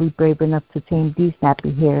mama be brave enough to tame these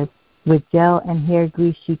nappy hairs. With gel and hair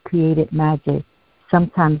grease, she created magic,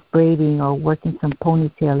 sometimes braiding or working some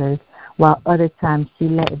ponytailers, while other times she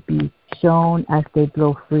let it be shown as they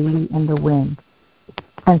blow freely in the wind.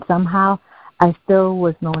 And somehow, I still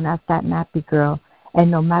was known as that nappy girl, and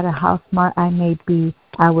no matter how smart I may be,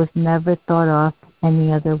 I was never thought of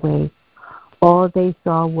any other way. All they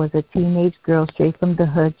saw was a teenage girl straight from the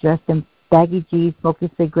hood dressed in baggy jeans, smoking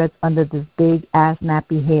cigarettes under this big-ass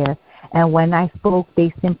nappy hair. And when I spoke,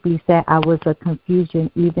 they simply said I was a confusion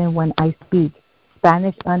even when I speak.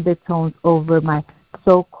 Spanish undertones over my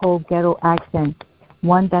so-called ghetto accent,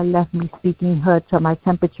 one that left me speaking hood till my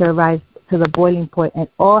temperature rise to the boiling point, and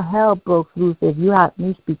all hell broke loose if you had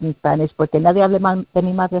me speaking Spanish, porque nadie hable mal de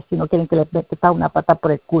mi madre si no quieren que le meta una pata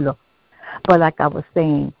por el culo. But like I was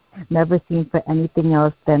saying, never seen for anything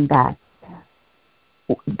else than that,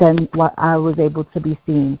 than what I was able to be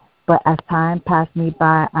seen. But as time passed me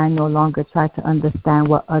by, I no longer try to understand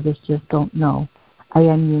what others just don't know. I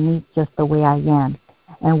am unique just the way I am.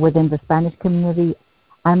 And within the Spanish community,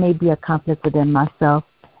 I may be a conflict within myself,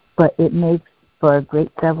 but it makes for a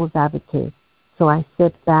great devil's advocate. So I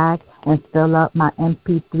sit back and fill up my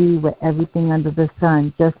MP3 with everything under the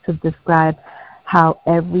sun just to describe how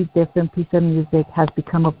every different piece of music has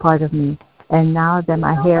become a part of me. And now that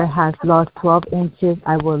my hair has lost 12 inches,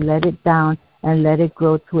 I will let it down and let it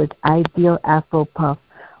grow to its ideal Afro puff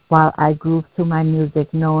while I groove to my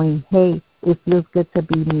music, knowing, hey, it feels good to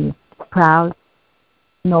be me, proud.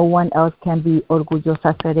 No one else can be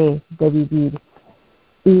orgullosa seré de vivir.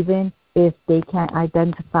 Even if they can't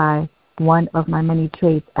identify one of my many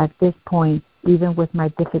traits at this point, even with my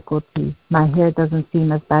difficulty, my hair doesn't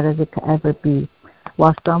seem as bad as it could ever be.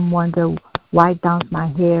 While some wonder why downs my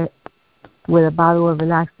hair with a bottle of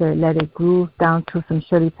relaxer, let it groove down to some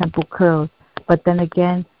Shirley Temple curls. But then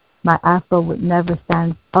again, my afro would never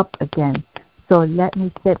stand up again. So let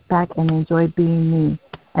me sit back and enjoy being me.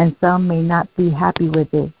 And some may not be happy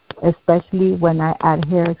with it, especially when I add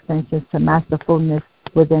hair extensions to masterfulness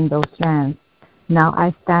within those strands. Now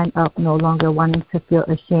I stand up, no longer wanting to feel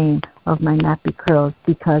ashamed of my nappy curls,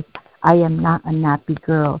 because I am not a nappy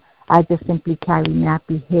girl. I just simply carry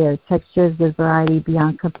nappy hair, textures with variety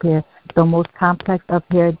beyond compare, the most complex of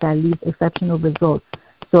hair that leaves exceptional results.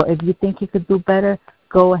 So if you think you could do better,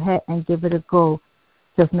 go ahead and give it a go.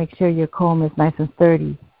 Just make sure your comb is nice and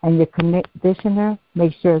sturdy. And your conditioner,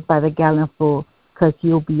 make sure it's by the gallon full, because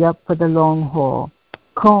you'll be up for the long haul.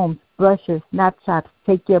 Combs, brushes, snapshots,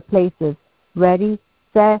 take your places. Ready,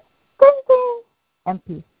 set, ding, ding, and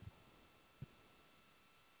peace.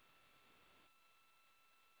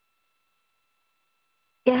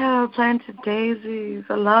 Yeah, planted daisies.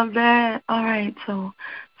 I love that. All right, so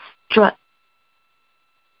strut.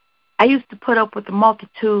 I used to put up with the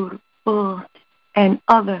multitude and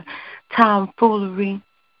other tomfoolery,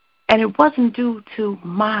 and it wasn't due to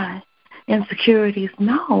my insecurities.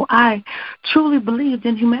 No, I truly believed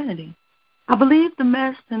in humanity. I believed the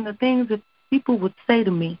mess and the things that people would say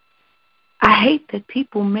to me. I hate that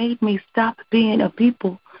people made me stop being a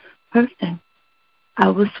people person. I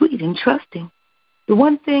was sweet and trusting. The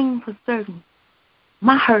one thing for certain,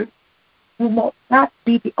 my hurt will not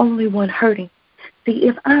be the only one hurting. See,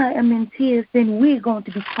 if I am in tears, then we're going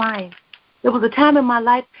to be crying. There was a time in my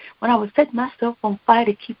life when I would set myself on fire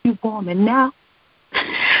to keep you warm, and now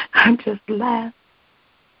I just laugh.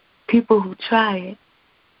 People who try it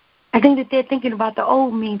I think that they're thinking about the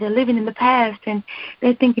old me. They're living in the past, and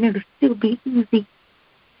they're thinking it'll still be easy.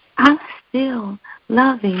 I'm still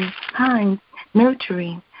loving, kind,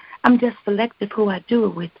 nurturing. I'm just selective who I do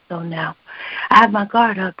it with. So now I have my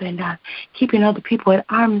guard up, and I'm keeping other people at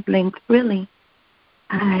arm's length. Really,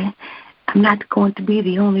 I'm not going to be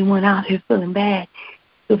the only one out here feeling bad.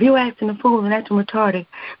 So if you're acting a fool and acting retarded,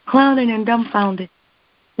 clowning and dumbfounded,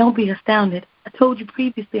 don't be astounded. I told you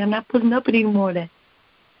previously, I'm not putting up with any more of that.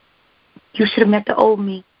 You should have met the old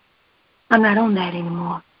me. I'm not on that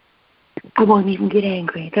anymore. I won't even get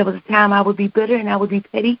angry. There was a time I would be bitter and I would be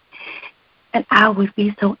petty, and I would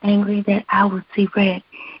be so angry that I would see red,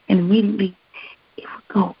 and immediately it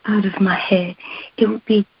would go out of my head. It would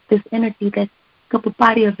be this energy that took up a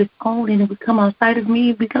body of its own, and it would come outside of me.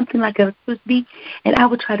 It would be something like electricity, and I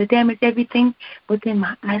would try to damage everything within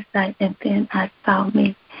my eyesight, and then I saw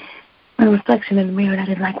me, my reflection in the mirror, and I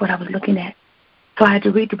didn't like what I was looking at. So I had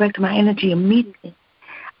to redirect my energy immediately.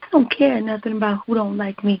 I don't care nothing about who don't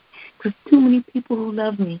like me, because too many people who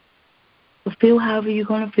love me. So feel however you're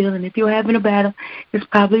going to feel, and if you're having a battle, it's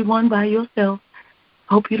probably won by yourself.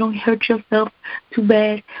 I hope you don't hurt yourself too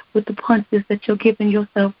bad with the punches that you're giving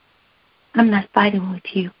yourself. I'm not fighting with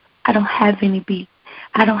you. I don't have any beef.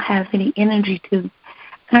 I don't have any energy to.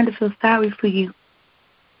 I kind of feel sorry for you.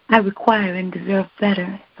 I require and deserve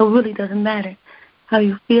better. So it really doesn't matter how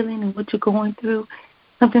you're feeling and what you're going through,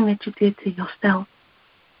 something that you did to yourself.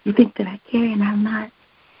 You think that I care and I'm not.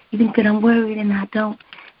 You think that I'm worried and I don't.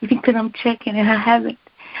 You think that I'm checking and I haven't.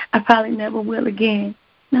 I probably never will again.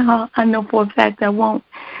 No, I know for a fact I won't.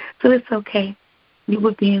 So it's okay. You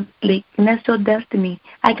were being slick, and that's your destiny.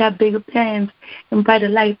 I got bigger plans and brighter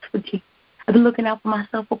lights for you. I've been looking out for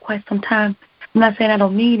myself for quite some time. I'm not saying I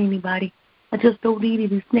don't need anybody. I just don't need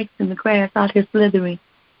any snakes in the grass out here slithering.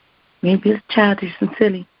 Maybe it's childish and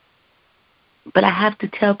silly, but I have to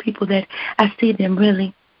tell people that I see them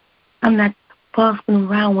really. I'm not falsing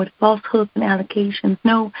around with falsehoods and allegations.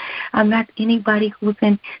 No, I'm not anybody who's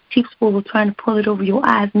in sheep's wool trying to pull it over your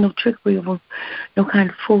eyes. No trickery of no kind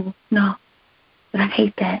of fool. No, but I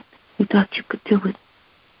hate that. You thought you could do it.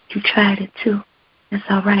 You tried it too. That's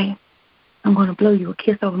all right. I'm going to blow you a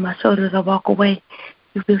kiss over my shoulder as I walk away.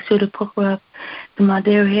 You feel sure to pucker up to my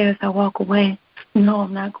derriere hair as I walk away. No,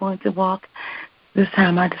 I'm not going to walk. This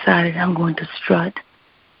time I decided I'm going to strut.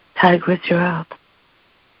 Tigress, you're up.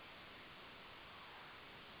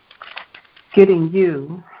 Getting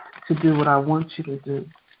you to do what I want you to do.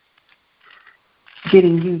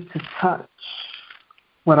 Getting you to touch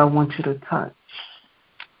what I want you to touch.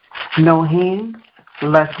 No hands,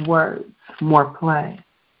 less words, more play.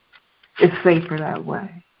 It's safer that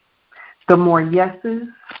way. The more yeses,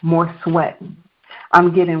 more sweating.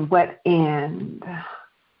 I'm getting wet and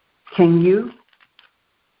can you?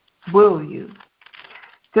 Will you?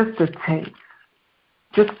 Just a taste.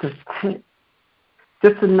 Just a tip.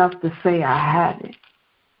 Just enough to say I had it.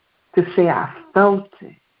 To say I felt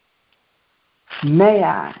it. May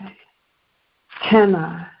I? Can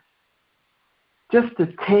I? Just a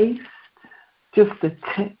taste. Just a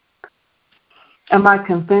tip. Am I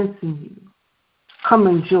convincing you? Come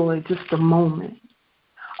enjoy just a moment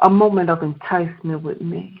of enticement with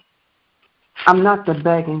me. I'm not the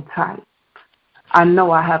begging type. I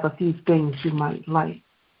know I have a few things you might like,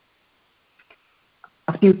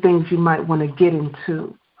 a few things you might want to get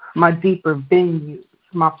into, my deeper venues,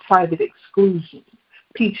 my private exclusions,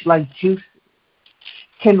 peach-like juices.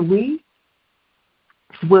 Can we?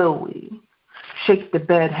 Will we? Shake the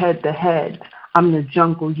bed head to head. I'm the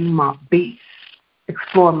jungle, you my beast.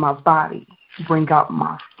 Explore my body, bring out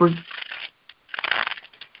my fruit.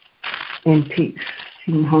 In peace,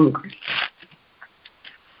 I'm hungry.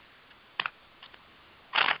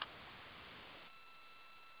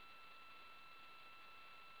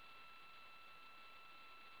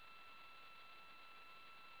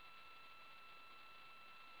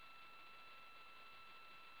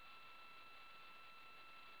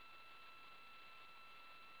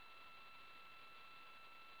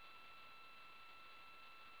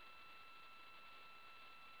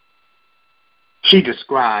 She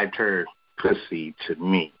described her pussy to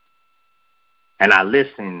me, and I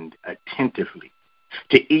listened attentively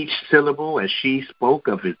to each syllable as she spoke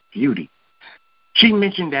of its beauty. She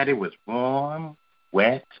mentioned that it was warm,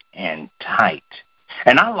 wet, and tight,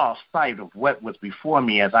 and I lost sight of what was before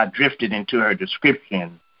me as I drifted into her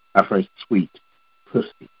description of her sweet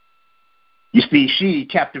pussy. You see, she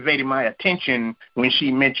captivated my attention when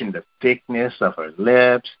she mentioned the thickness of her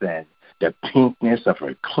lips and the pinkness of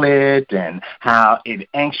her clit and how it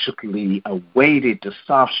anxiously awaited the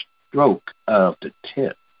soft stroke of the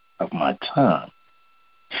tip of my tongue.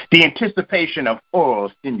 The anticipation of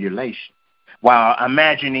oral stimulation, while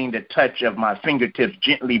imagining the touch of my fingertips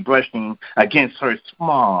gently brushing against her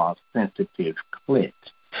small, sensitive clit,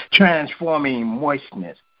 transforming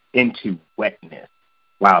moistness into wetness,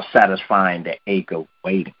 while satisfying the ache of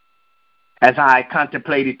waiting. As I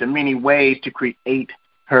contemplated the many ways to create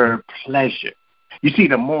her pleasure. You see,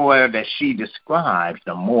 the more that she describes,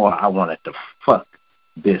 the more I wanted to fuck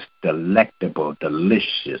this delectable,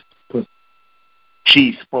 delicious pussy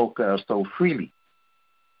she spoke of so freely.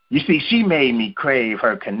 You see, she made me crave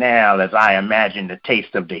her canal as I imagined the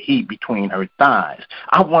taste of the heat between her thighs.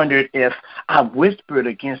 I wondered if I whispered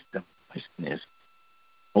against the moistness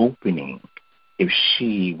opening, if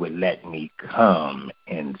she would let me come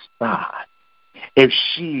inside. If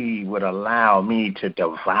she would allow me to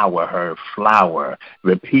devour her flower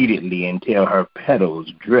repeatedly until her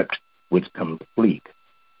petals dripped with complete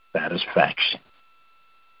satisfaction.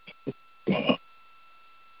 Dang.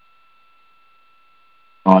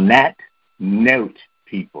 On that note,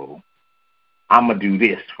 people, I'm going to do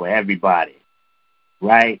this for everybody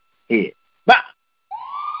right here. Bah!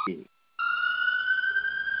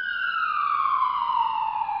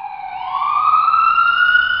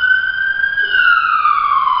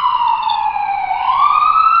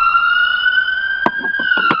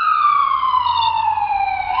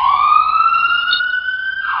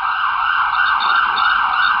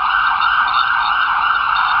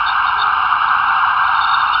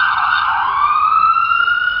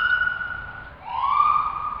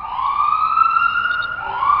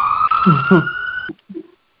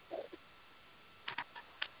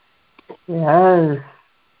 Yes.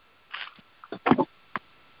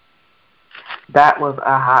 That was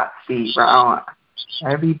a hot seat round.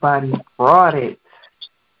 Everybody brought it.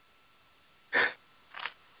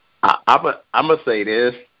 I'm gonna say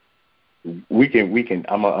this. We can.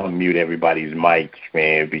 I'm gonna unmute everybody's mics,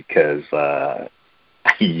 man, because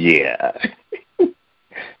yeah.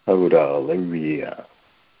 Hold on, let me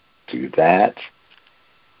do that.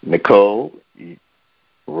 Nicole,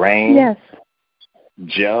 Rain, yes.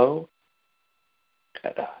 Joe,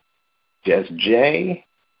 Just Jay,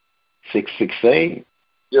 668.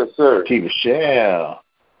 Yes, sir. T. Michelle.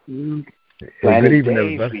 Good evening,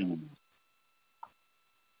 everybody.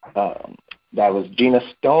 That was Gina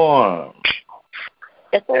Storm.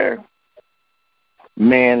 Yes, sir.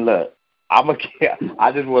 Man, look, I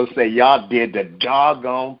just want to say y'all did the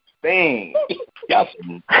doggone thing. Y'all,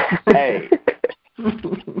 hey.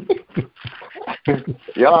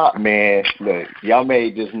 Y'all, man, look, y'all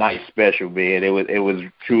made this night special, man. It was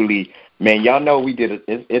truly, man. Y'all know we did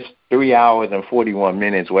it's 3 hours and 41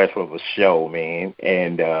 minutes worth of a show, man,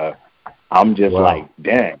 and I'm just like,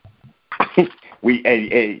 damn.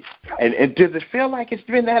 And does it feel like it's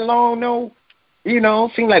been that long? No,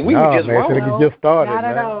 seemed like we were just rolling. No, just started, not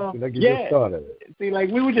man. at all. Just started. See, like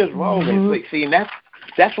we were just rolling. See, and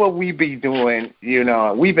that's what we be doing.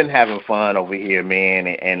 We've been having fun over here, man,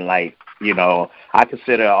 and like, I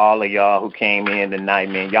consider all of y'all who came in tonight,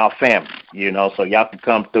 man, y'all family, so y'all can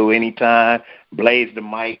come through anytime, blaze the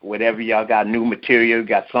mic, whatever y'all got, new material,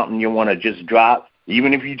 got something you want to just drop,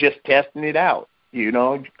 even if you just testing it out,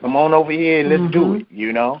 come on over here and let's do it,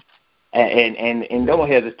 and don't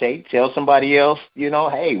hesitate, tell somebody else,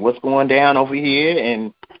 hey, what's going down over here,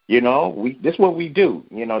 and, this is what we do,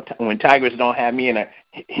 when Tigers don't have me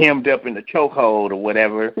hemmed up in the chokehold or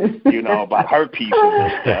whatever, about her pieces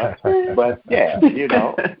and stuff. But yeah,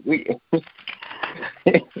 we.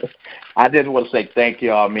 I just want to say thank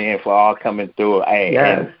y'all, man, for all coming through. Hey,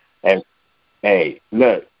 yes. and hey,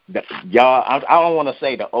 look, y'all. I don't want to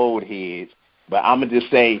say the old heads, but I'm gonna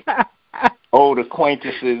just say old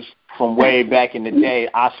acquaintances from way back in the day.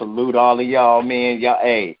 I salute all of y'all, man. Y'all,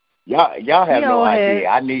 hey. Y'all have no idea.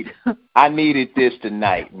 I needed this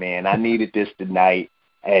tonight, man. I needed this tonight,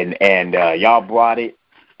 and y'all brought it.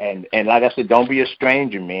 And like I said, don't be a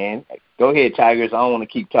stranger, man. Go ahead, Tigers. I don't want to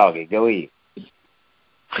keep talking. Go ahead.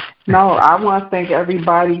 No, I want to thank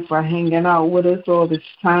everybody for hanging out with us all this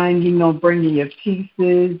time, bringing your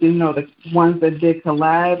pieces, the ones that did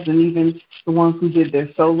collabs and even the ones who did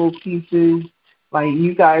their solo pieces. Like,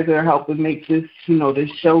 you guys are helping make this, this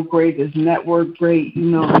show great, this network great,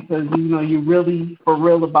 because, you're really for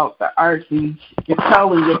real about the arts, and you're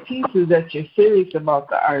telling your pieces that you're serious about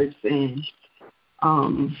the arts, and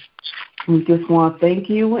we just want to thank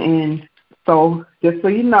you. And so, just so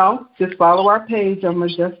you know, just follow our page on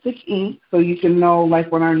Majestic Inc. so you can know,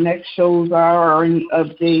 like, when our next shows are or any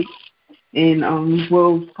updates. And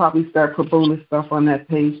we'll probably start put bonus stuff on that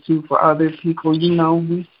page, too, for other people.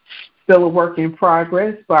 We still a work in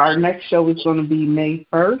progress, but our next show is going to be May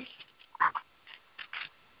 1st.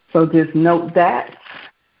 So just note that.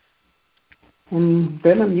 And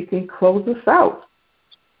Venom, you can close us out.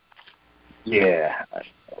 Yeah.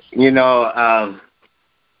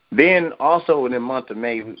 Then also in the month of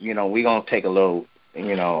May, we're going to take a little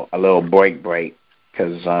break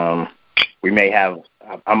because we may have.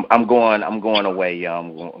 I'm going away.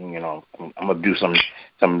 I'm gonna do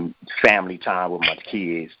some family time with my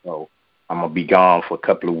kids, so I'm gonna be gone for a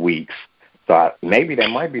couple of weeks. So maybe that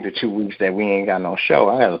might be the 2 weeks that we ain't got no show.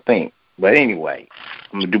 I gotta think. But anyway,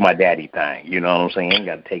 I'm gonna do my daddy thing. You know what I'm saying?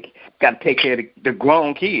 Got to take care of the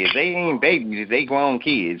grown kids. They ain't babies. They grown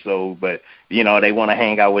kids. So, but they want to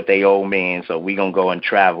hang out with their old man. So we gonna go and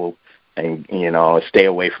travel and stay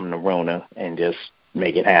away from the Rona and just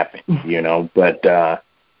make it happen. But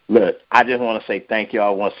look, I just want to say thank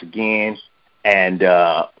y'all once again. And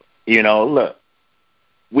look.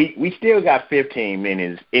 We still got 15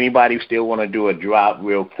 minutes. Anybody still want to do a drop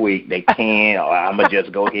real quick, they can. Or I'm going to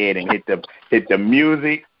just go ahead and hit the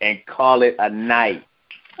music and call it a night.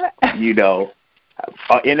 In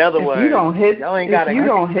other words, y'all ain't got to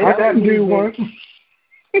do one.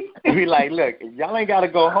 Be like, look, y'all ain't got to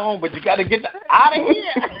go home, but you got to get out of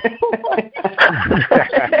here.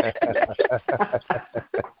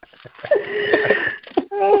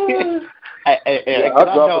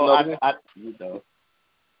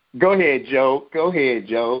 Go ahead, Joe.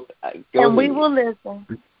 And we will listen.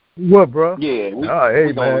 What, bro? Yeah.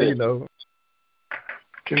 Hey, man,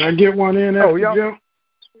 Can I get one in after Joe?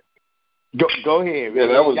 Go ahead. Yeah,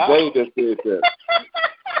 that was Joe that said that.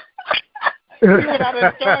 And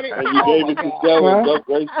you gave it to Joe, and Joe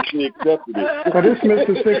graciously accepted it. This is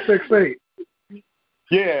Mr. 668.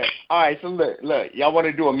 Yeah. All right, so look. Y'all want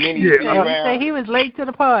to do a mini round? He was late to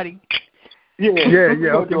the party. Yeah.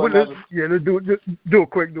 Okay. Let's do a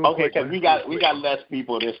quick. Okay, because we got less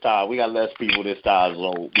people this time.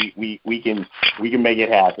 So we can make it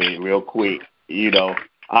happen real quick. All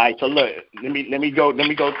right. So look, let me go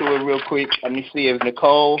through it real quick. Let me see if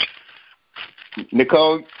Nicole.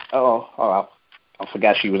 Oh, I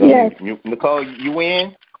forgot she was on. Yes. Nicole, you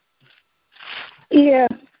in? Yeah.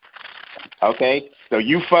 Okay. So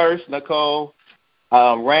you first, Nicole.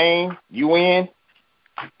 Rain, you in?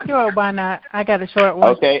 Sure, why not? I got a short one.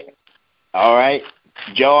 Okay. All right.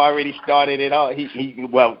 Joe already started it all.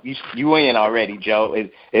 You in already, Joe.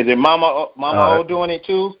 Is it Mama O doing it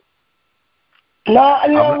too? No,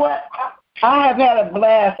 you know what? I have had a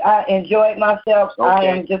blast. I enjoyed myself. Okay. I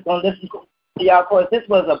am just going to listen to y'all because this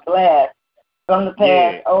was a blast from the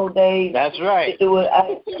past old days. That's right. To do it.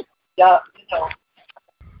 I'm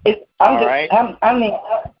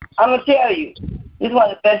going to tell you. This is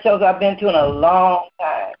one of the best shows I've been to in a long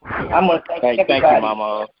time. I'm going to thank everybody. Thank you,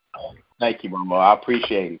 Mama. Thank you, Mama. I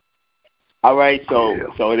appreciate it. All right, so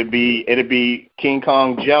it'll be King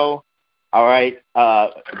Kong Joe. All right,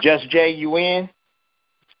 Just Jay, you in?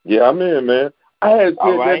 Yeah, I'm in, man. I had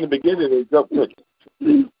said that in the beginning and jumped to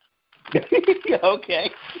it.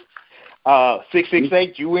 Okay.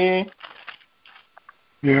 668, you in?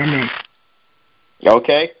 Yeah, I'm in.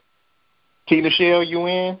 Okay. Tina Shell, you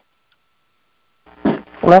in?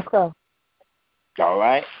 Let's go. All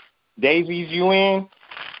right. Davies, you in?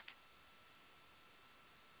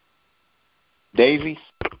 Davies?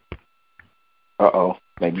 Uh-oh.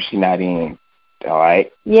 Maybe she's not in. All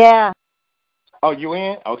right. Yeah. Oh, you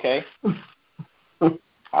in? Okay. All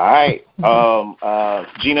right.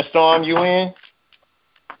 Gina Storm, you in?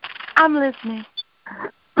 I'm listening.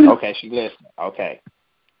 Okay, she's listening. Okay.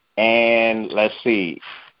 And let's see.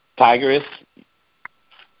 Tigress?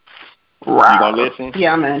 Wow. You gonna listen?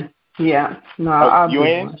 Yeah, man. Yeah. No, I'll you do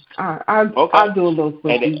in? one. I'll do a little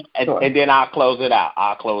quick. And then I'll close it out.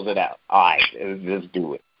 All right, let's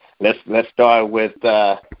do it. Let's start with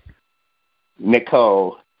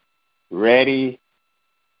Nicole. Ready,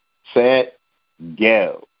 set,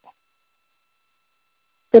 go.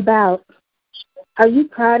 About. Are you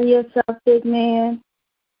proud of yourself, big man?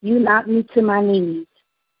 You knocked me to my knees.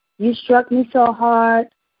 You struck me so hard,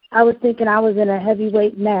 I was thinking I was in a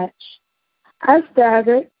heavyweight match. I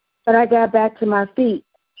staggered, but I got back to my feet.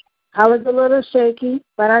 I was a little shaky,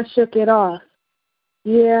 but I shook it off.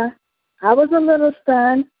 Yeah, I was a little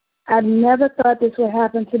stunned. I never thought this would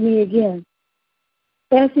happen to me again.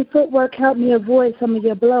 Fancy footwork helped me avoid some of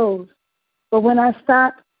your blows, but when I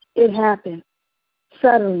stopped, it happened.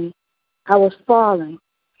 Suddenly, I was falling.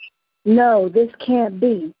 No, this can't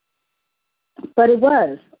be. But it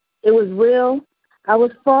was. It was real. I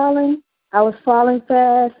was falling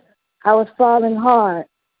fast. I was falling hard.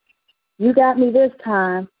 You got me this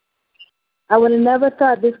time. I would have never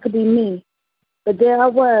thought this could be me. But there I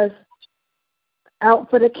was, out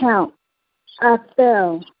for the count. I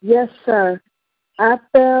fell. Yes, sir. I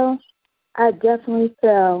fell, I definitely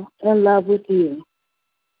fell in love with you.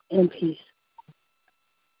 In peace.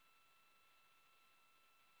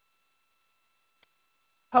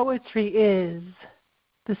 Poetry is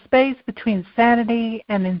the space between sanity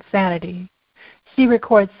and insanity. She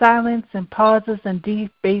records silence and pauses and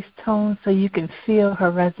deep bass tones so you can feel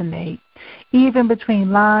her resonate, even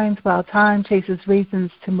between lines while time chases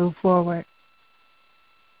reasons to move forward.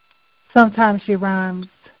 Sometimes she rhymes,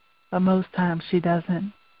 but most times she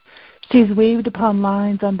doesn't. She's weaved upon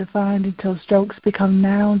lines undefined until strokes become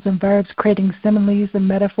nouns and verbs, creating similes and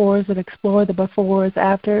metaphors that explore the befores,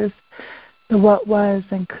 afters, the what was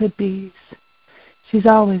and could be's. She's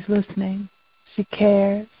always listening. She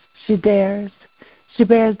cares. She dares. She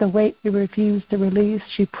bears the weight we refuse to release.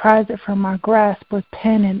 She pries it from our grasp with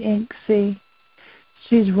pen and ink, see.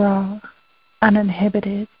 She's raw,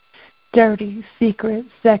 uninhibited, dirty, secret,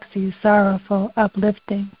 sexy, sorrowful,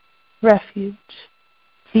 uplifting, refuge,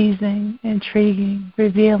 teasing, intriguing,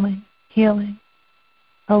 revealing, healing.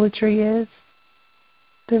 Poetry is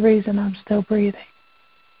the reason I'm still breathing.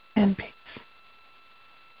 In peace.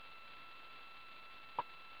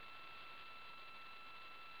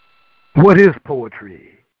 What is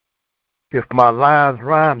poetry? If my lines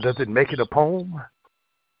rhyme, does it make it a poem?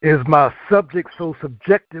 Is my subject so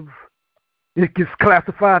subjective it gets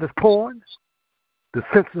classified as porn? The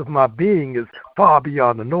sense of my being is far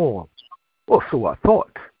beyond the norm. Or so I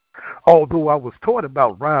thought. Although I was taught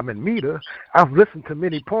about rhyme and meter, I've listened to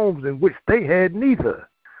many poems in which they had neither,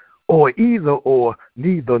 or either, or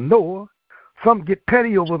neither nor. Some get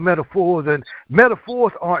petty over metaphors, and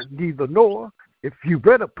metaphors aren't neither nor. If you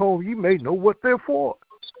read a poem, you may know what they're for.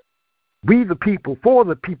 We the people, for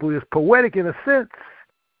the people is poetic in a sense.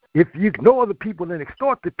 If you ignore the people and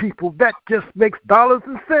extort the people, that just makes dollars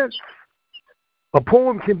and cents. A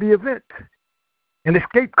poem can be an event, an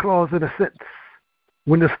escape clause in a sense.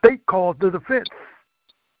 When the state calls the defense,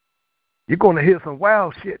 you're going to hear some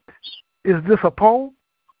wild shit. Is this a poem?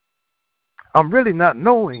 I'm really not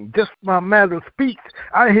knowing, just my matter of speech.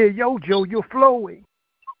 I hear Yo-Yo, you're flowing.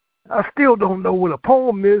 I still don't know what a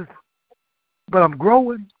poem is, but I'm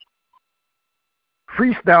growing.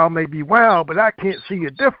 Freestyle may be wild, but I can't see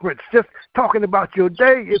a difference. Just talking about your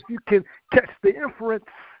day, if you can catch the inference.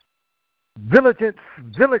 Vigilance,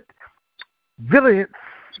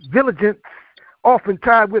 often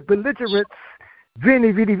tied with belligerence.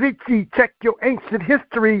 Veni, vidi, vici, check your ancient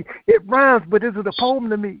history. It rhymes, but is it a poem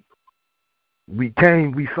to me? We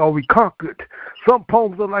came, we saw, we conquered. Some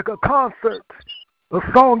poems are like a concert, a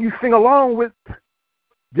song you sing along with.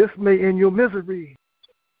 This may end your misery.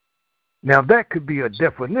 Now that could be a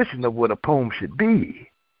definition of what a poem should be.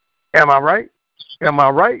 Am I right? Am I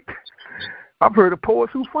right? I've heard of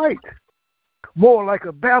poets who fight. More like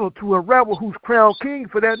a battle to a rebel who's crowned king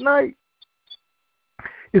for that night.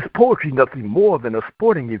 Is poetry nothing more than a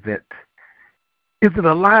sporting event? Is it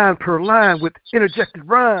a line per line with interjected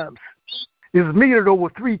rhymes? Is metered over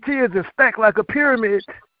 3 tiers and stacked like a pyramid?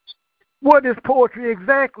 What is poetry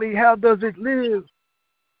exactly? How does it live?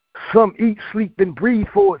 Some eat, sleep, and breathe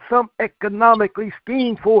for it. Some economically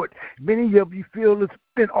scheme for it. Many of you feel it's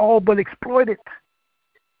been all but exploited.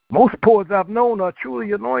 Most poets I've known are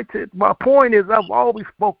truly anointed. My point is I've always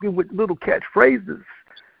spoken with little catchphrases.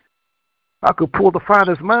 I could pull the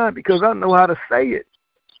finest mind because I know how to say it.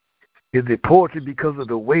 Is it poetry because of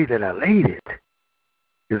the way that I laid it?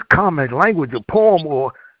 Is common language a poem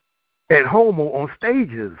or at home or on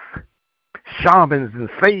stages? Shamans and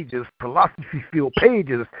sages, philosophy-filled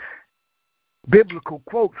pages, biblical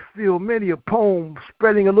quotes fill many a poem,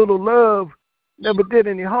 spreading a little love, never did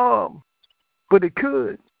any harm, but it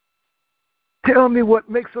could. Tell me what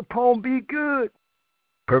makes a poem be good.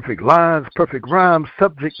 Perfect lines, perfect rhymes,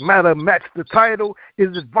 subject matter match the title.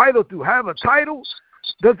 Is it vital to have a title?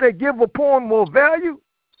 Does that give a poem more value?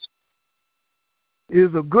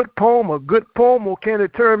 Is a good poem, or can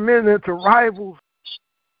it turn men into rivals?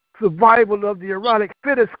 Survival of the erotic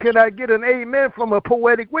fittest. Can I get an amen from a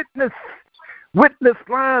poetic witness? Witness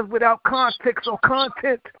lines without context or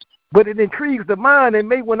content, but it intrigues the mind and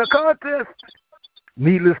may win a contest.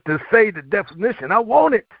 Needless to say, the definition, I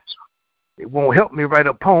want it. It won't help me write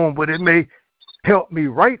a poem, but it may help me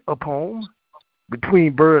write a poem.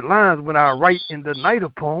 Between bird lines, when I write in the night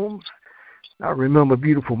of poems, I remember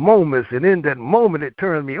beautiful moments, and in that moment it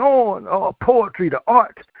turned me on. Oh, poetry, the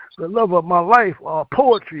art, the love of my life. Oh,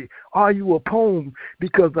 poetry, are you a poem?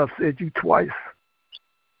 Because I've said you twice.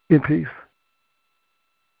 In peace.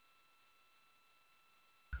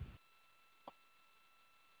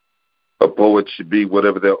 A poet should be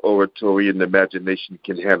whatever their oratory and imagination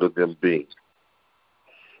can handle them being.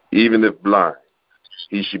 Even if blind,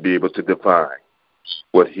 he should be able to define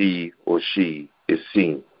what he or she is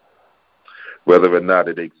seeing, whether or not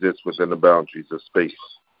it exists within the boundaries of space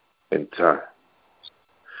and time.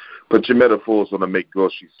 Put your metaphors on a make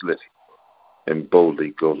grocery slit and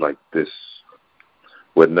boldly go like this,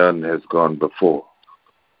 where none has gone before,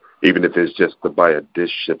 even if it's just to buy a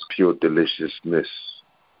dish of pure deliciousness.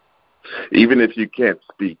 Even if you can't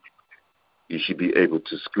speak, you should be able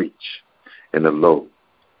to screech in a low,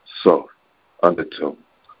 soft undertone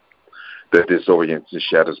that disorients and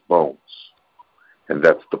shatters bones. And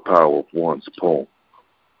that's the power of one's poem.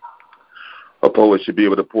 A poet should be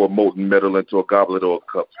able to pour molten metal into a goblet or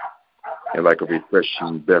a cup, and like a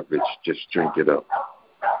refreshing beverage, just drink it up.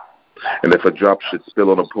 And if a drop should spill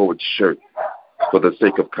on a poet's shirt, for the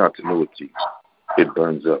sake of continuity, it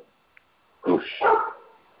burns up. Whoosh.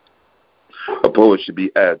 A poet should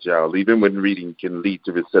be agile, even when reading can lead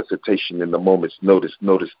to resuscitation in the moment's notice.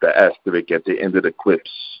 Notice the asterisk at the end of the quips.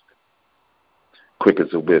 Quick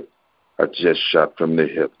as a whip, a just shot from the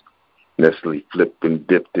hip. Nestle flipped and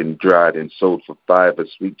dipped and dried and sold for $5, a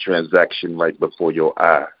sweet transaction right before your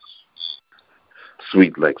eyes.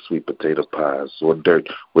 Sweet like sweet potato pies or dirt,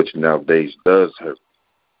 which nowadays does hurt.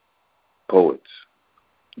 Poets,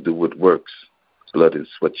 do what works, blood and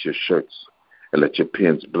sweat your shirts, and let your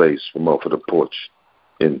pens blaze from off of the porch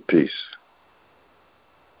in peace.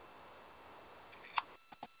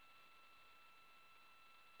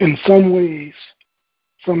 In some ways,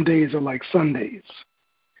 some days are like Sundays.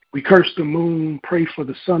 We curse the moon, pray for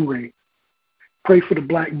the sun rays, pray for the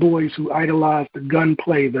black boys who idolize the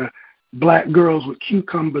gunplay, the black girls with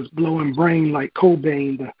cucumbers blowing brain like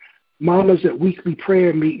Cobain, the mamas at weekly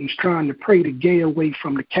prayer meetings trying to pray the gay away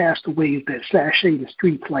from the castaways that sashay the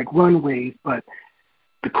streets like runways, but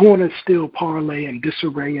the corners still parlay and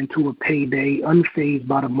disarray into a payday, unfazed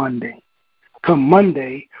by the Monday. Come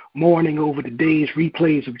Monday, mourning over the day's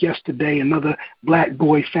replays of yesterday, another black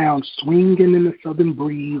boy found swinging in the southern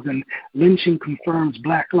breeze, and lynching confirms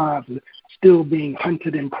black lives are still being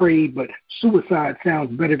hunted and prayed, but suicide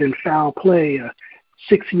sounds better than foul play. A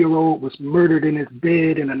 6-year-old was murdered in his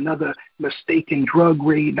bed in another mistaken drug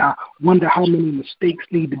raid. I wonder how many mistakes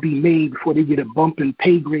need to be made before they get a bump in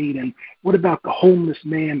pay grade. And what about the homeless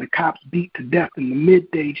man the cops beat to death in the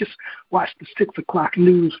midday? Just watch the 6 o'clock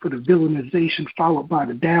news for the villainization followed by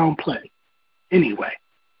the downplay. Anyway,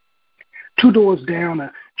 2 doors down,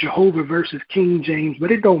 a Jehovah versus King James,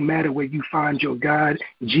 but it don't matter where you find your God,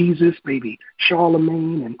 Jesus, maybe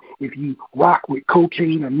Charlemagne, and if you rock with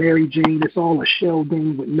cocaine or Mary Jane, it's all a shell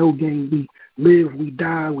game with no game. We live, we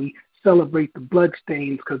die, we celebrate the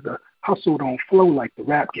bloodstains because the hustle don't flow like the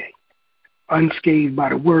rap game. Unscathed by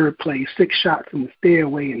the wordplay, 6 shots in the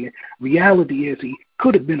stairway, and the reality is he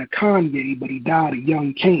could have been a Kanye, but he died a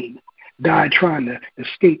young Kane. Died trying to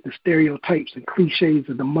escape the stereotypes and cliches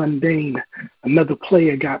of the mundane. Another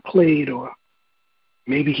player got played, or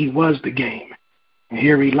maybe he was the game. And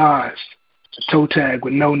here he lies, a toe tag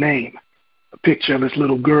with no name, a picture of his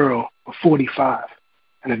little girl, a 45,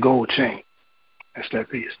 and a gold chain. That's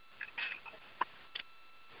that piece.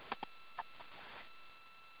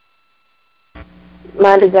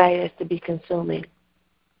 My desire is to be consuming,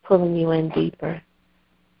 pulling you in deeper,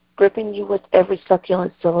 gripping you with every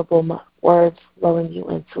succulent syllable, words lulling you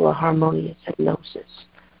into a harmonious hypnosis,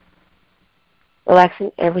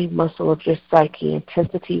 relaxing every muscle of your psyche,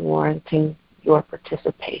 intensity warranting your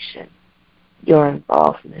participation, your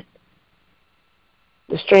involvement.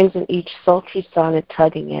 The strings in each sultry sonnet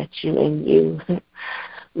tugging at you, and you,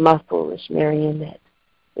 my foolish marionette,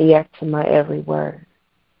 react to my every word.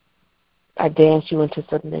 I dance you into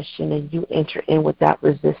submission, and you enter in without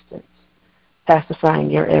resistance,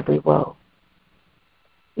 pacifying your every woe.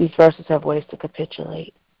 These verses have ways to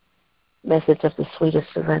capitulate, message of the sweetest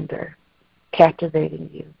surrender, captivating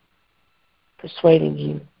you, persuading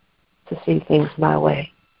you to see things my way,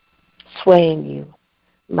 swaying you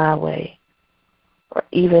my way, or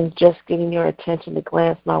even just getting your attention to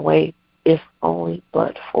glance my way, if only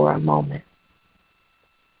but for a moment.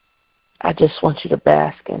 I just want you to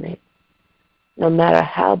bask in it. No matter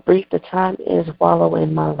how brief the time is, wallow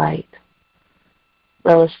in my light.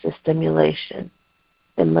 Relish the stimulation.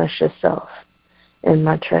 Immerse yourself in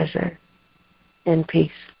my treasure. In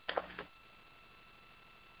peace.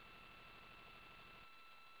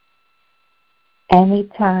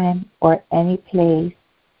 Anytime or any place,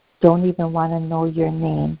 don't even want to know your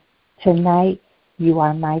name. Tonight, you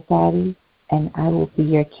are my daddy, and I will be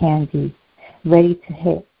your candy, ready to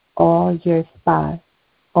hit all your spots,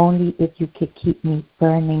 only if you could keep me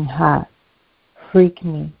burning hot. Freak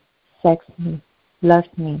me, sex me, love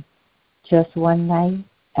me, just one night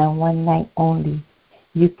and one night only.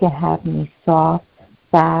 You can have me soft,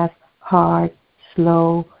 fast, hard,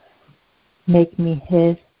 slow, make me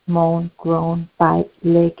hiss, moan, groan, bite,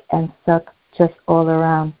 lick, and suck just all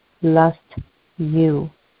around. Lust you.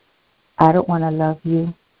 I don't want to love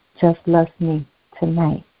you. Just lust me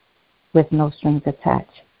tonight with no strings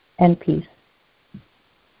attached. And peace.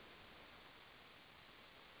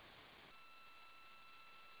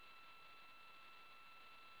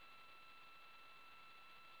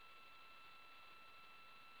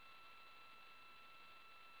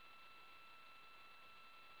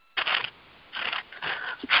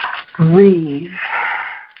 Breathe.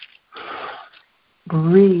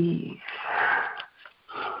 Breathe.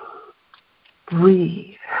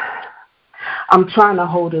 Breathe. I'm trying to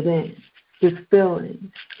hold it in. This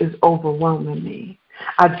feeling is overwhelming me.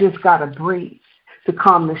 I just gotta breathe to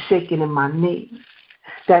calm the shaking in my knees.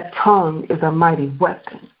 That tongue is a mighty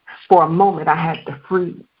weapon. For a moment I had to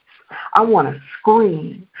freeze. I want to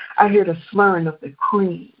scream. I hear the slurring of the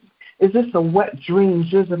cream. Is this a wet dream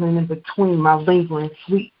drizzling in between my lingering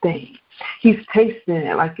sweet thing? He's tasting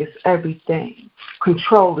it like it's everything.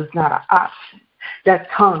 Control is not an option. That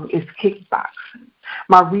tongue is kickboxing.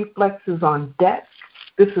 My reflexes on deck.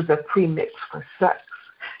 This is a premix for sex.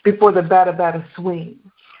 Before the batter swing,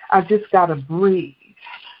 I just gotta breathe.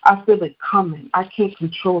 I feel it coming. I can't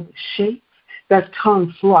control the shape. That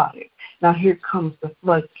tongue slaughtered. Now here comes the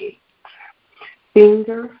floodgate.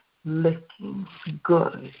 Finger licking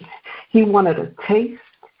good. He wanted a taste.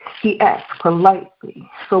 He asked politely.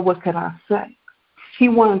 So what could I say? He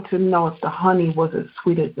wanted to know if the honey was as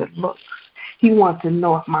sweet as it looks. He wanted to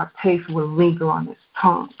know if my taste would linger on his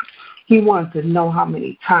tongue. He wanted to know how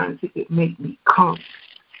many times he could make me come.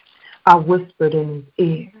 I whispered in his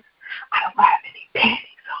ear, I don't have any panties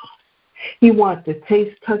on. He wanted to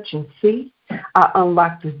taste, touch, and see. I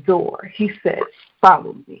unlocked the door. He said,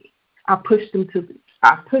 follow me. I pushed him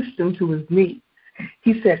to his knees.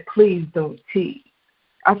 He said, please don't tease.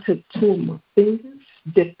 I took 2 of my fingers,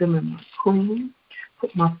 dipped them in my cream,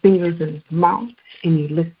 put my fingers in his mouth, and he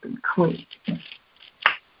licked them clean.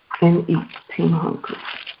 And eat, Team Hungry.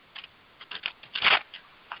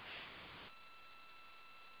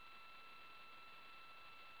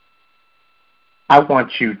 I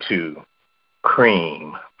want you to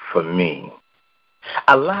cream for me.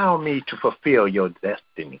 Allow me to fulfill your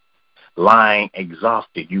destiny. Lying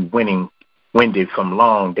exhausted, you winded from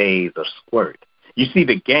long days of squirt. You see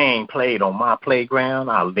the game played on my playground,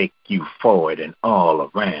 I'll lick you forward and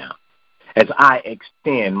all around. As I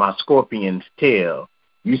extend my scorpion's tail,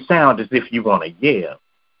 you sound as if you want to yell.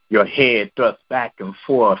 Your head thrust back and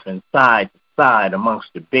forth and side to side amongst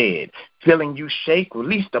the bed. Feeling you shake,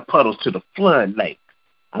 release the puddles to the flood lake.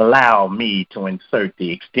 Allow me to insert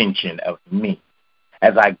the extension of me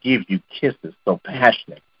as I give you kisses so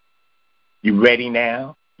passionate. You ready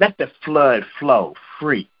now? Let the flood flow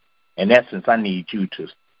free. In essence, I need you to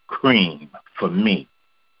scream for me.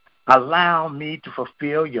 Allow me to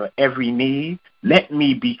fulfill your every need. Let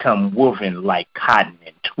me become woven like cotton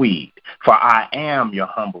and tweed. For I am your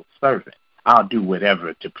humble servant. I'll do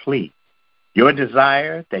whatever to please your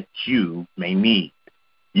desire that you may need.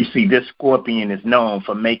 You see, this scorpion is known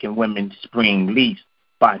for making women spring leaps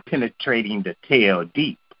by penetrating the tail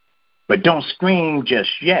deep. But don't scream just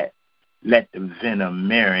yet. Let the venom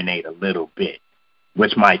marinate a little bit.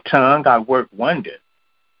 With my tongue, I work wonders.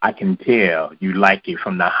 I can tell you like it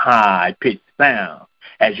from the high-pitched sound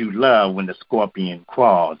as you love when the scorpion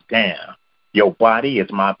crawls down. Your body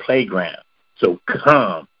is my playground, so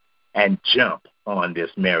come and jump on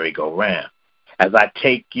this merry-go-round. As I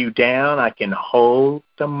take you down, I can hold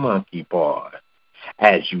the monkey bars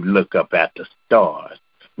as you look up at the stars.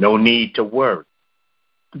 No need to worry.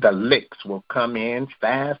 The licks will come in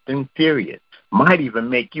fast and furious, might even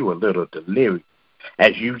make you a little delirious.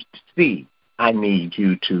 As you see, I need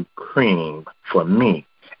you to cream for me.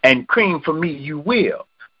 And cream for me you will.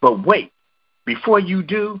 But wait, before you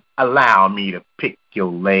do, allow me to pick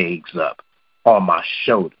your legs up on my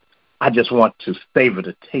shoulder. I just want to savor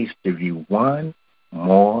the taste of you one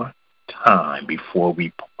more time before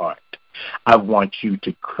we part. I want you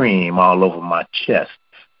to cream all over my chest.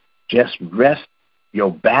 Just rest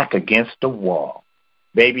your back against the wall.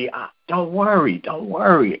 Baby, don't worry.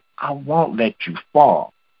 I won't let you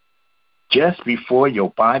fall. Just before your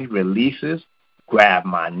body releases, grab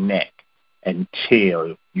my neck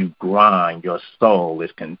until you grind your soul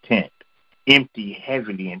is content. Empty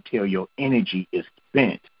heavily until your energy is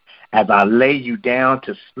spent. As I lay you down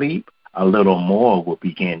to sleep, a little more will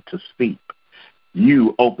begin to sleep.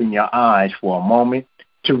 You open your eyes for a moment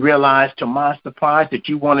to realize, to my surprise, that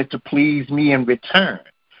you wanted to please me in return.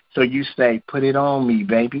 So you say, put it on me,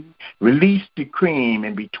 baby. Release the cream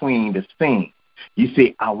in between the seams. You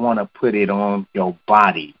see, I want to put it on your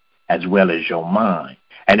body as well as your mind.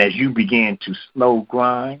 And as you begin to slow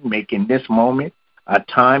grind, making this moment a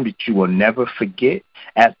time that you will never forget,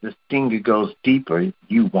 as the stinger goes deeper,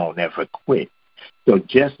 you won't ever quit. So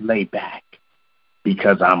just lay back,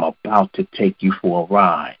 because I'm about to take you for a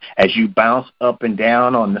ride. As you bounce up and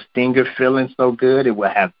down on the stinger, feeling so good, it will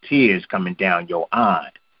have tears coming down your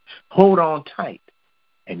eyes. Hold on tight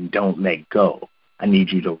and don't let go. I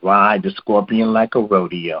need you to ride the scorpion like a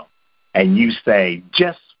rodeo. And you say,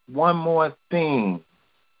 just one more thing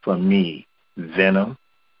for me, Venom.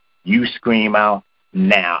 You scream out,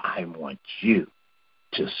 now I want you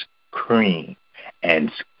to scream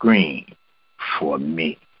and scream for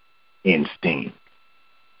me. Instinct.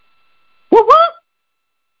 Whoop, whoop.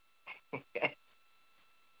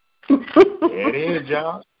 There it is,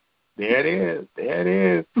 y'all. There it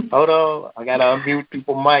is. Hold on. I got to unmute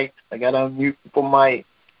people mic. He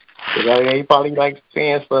probably like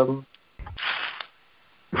saying something.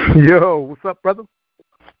 Yo, what's up, brother?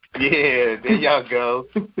 Yeah, there y'all go.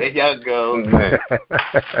 Man.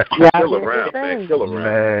 Kill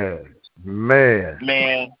around, man.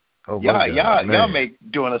 Man. Oh, y'all make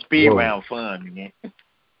doing a speed round fun, man.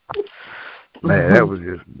 Man, that was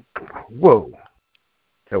just, whoa.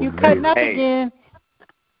 You cutting up again.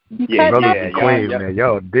 Queen, man,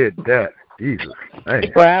 y'all did that. Jesus.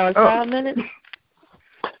 Man. 4 hours, 5 minutes?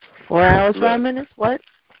 4 hours, 5 minutes? What?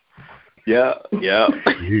 Yeah.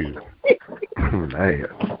 Man.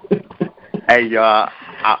 Hey, y'all,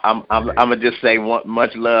 I'm gonna just say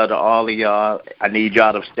much love to all of y'all. I need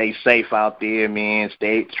y'all to stay safe out there, man.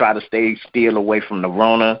 Try to stay still away from the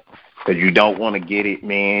Rona, because you don't want to get it,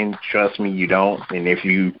 man. Trust me, you don't. And if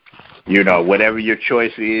you whatever your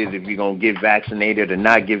choice is, if you're gonna get vaccinated or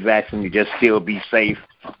not get vaccinated, just still be safe,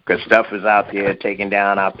 because stuff is out there taking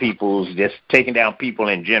down our peoples, just taking down people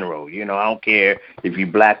in general. I don't care if you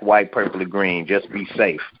black, white, purple, or green. Just be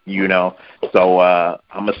safe. So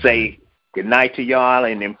I'm gonna say good night to y'all,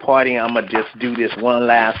 and in parting, I'm going to just do this one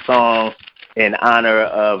last song in honor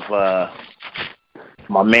of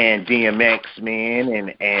my man DMX,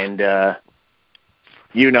 man, and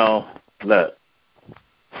look.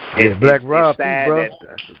 Black Rob, bro.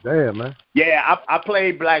 Damn, man. Yeah, I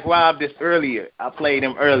played Black Rob earlier.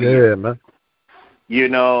 Yeah, man.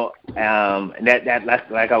 That's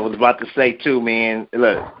like I was about to say, too, man.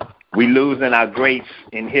 Look, we losing our greats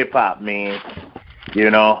in hip-hop, man.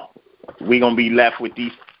 We gonna be left with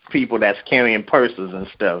these people that's carrying purses and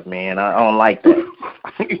stuff, man. I don't like that.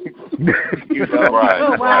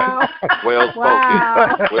 Right. Wow. Well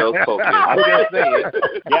spoken. I just said it.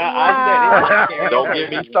 Yeah, I said it. Don't get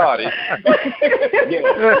me started.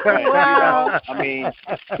 Wow. I mean,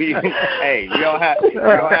 you don't have.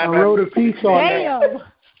 I wrote a piece on that.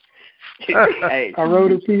 Hey, I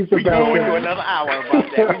wrote a piece about that. We're going to another hour about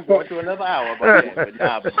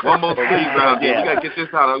that. But one more speed round. Yeah, we gotta get this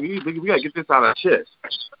out of our chest.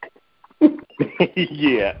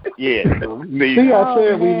 yeah. See, I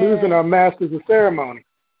said we losing our masters of ceremony.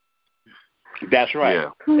 That's right.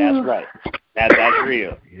 Yeah. That's right. That's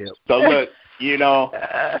real. Yep. So look,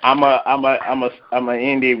 I'm a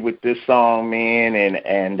end it with this song, man,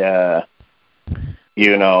 and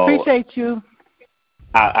appreciate you.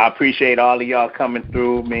 I appreciate all of y'all coming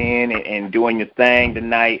through, man, and doing your thing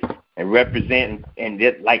tonight and representing. And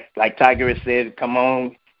just like Tiger has said, come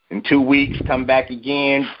on in 2 weeks, come back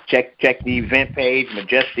again. Check the event page,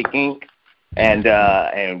 Majestic Inc.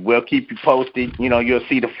 And we'll keep you posted. You'll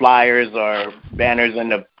see the flyers or banners in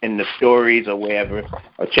the stories or wherever.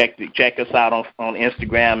 Or check us out on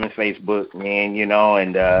Instagram and Facebook, man.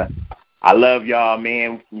 And I love y'all,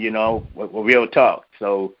 man. We're real talk.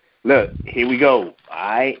 So. Look, here we go. All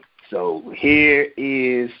right. So here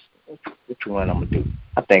is which one I'm gonna do.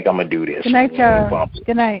 I think I'm gonna do this. Good night, y'all.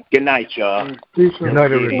 Good night. Good night, y'all. Good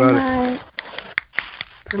night, everybody. Good night.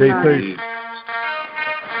 Stay safe.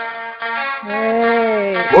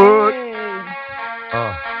 Hey. What?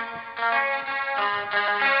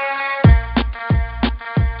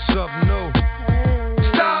 Something new.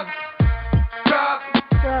 Hey. Stop.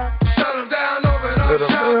 Shut them down.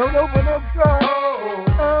 Open up. Stop.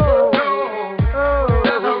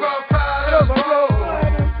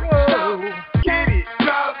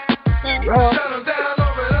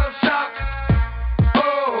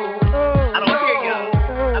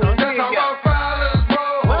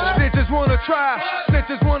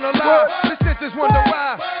 Snitches wanna lie, the snitches wonder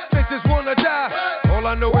why, snitches wanna die. All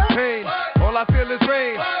I know is pain, all I feel is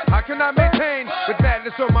rain. How can I maintain with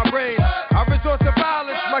madness on my brain? I resort to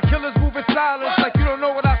violence, my killers move in silence, like you don't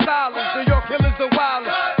know what I silence. New York killers are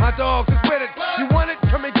wildin', my dogs is with it. You want it?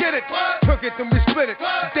 Come and get it. Took it, then we split it.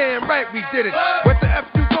 damn right we did it. What the F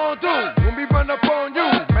you gon' do when we run up on you?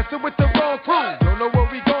 Messing with the wrong crew, don't know what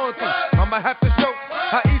we going through. I'ma have to show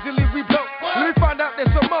how easily we blow. Let me find out there's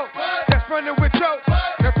some more that's running with Joe.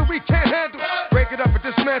 That's what we can't handle. Break it up and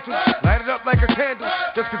dismantle. Light it up like a candle.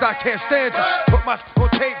 Just cause I can't stand you. Put my on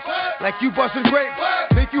tapes like you busting grapes.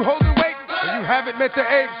 Think you holding weight and you haven't met the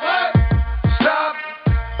apes. Stop,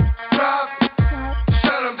 drop,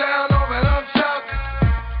 shut them down, open up shop.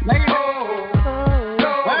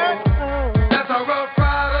 That's how Rough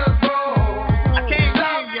Riders roll. I can't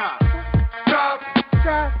stop,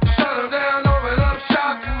 drop, shut them down, open up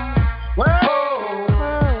shop.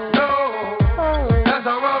 That's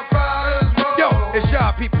how Rough Riders roll. Yo, it's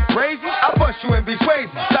y'all people crazy? I bust you and be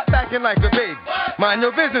crazy. Stop acting like a baby. Mind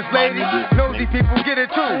your business, lady. Nosy people get it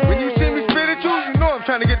too. When you see me spit at you, you know I'm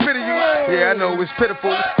trying to get rid of you. Yeah, I know it's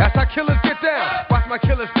pitiful. That's how killers get down. Watch my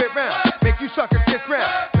killers spit round. Make you suckers kiss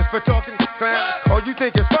round. Just for talking clown. Oh, you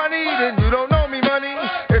think it's funny? Then you don't know me, money.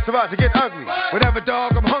 It's about to get ugly. Whatever,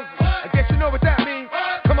 dog, I'm hungry. I guess you know what that means.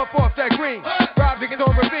 Come up off that green. Rob niggas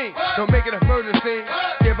on ravine. Don't make it a murder scene.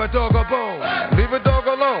 Give a dog a bone. Leave a dog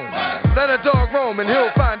alone. Let a dog roam and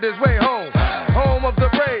he'll find his way home. Home of the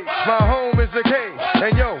brave. My home is the cave.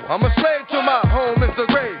 And yo, I'm a slave to my home is the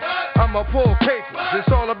grave. I'm a pull capers. It's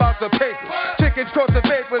all about the paper. Chickens caught the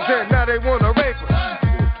vapors and now they want to rape us.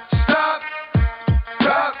 Stop,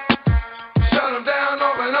 drop, shut them down,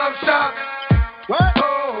 open up shop. What?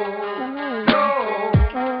 Oh, no,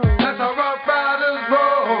 that's how Rough Riders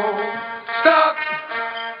roll. Stop,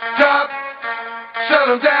 drop, shut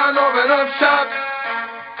them down, open up shop.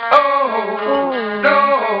 Oh,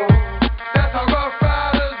 no, that's how Rough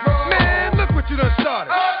Riders roll. Man, look what you done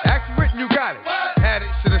started. Act written, you got it. Had it,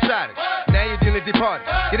 should've shot it. Now you're dealing departed.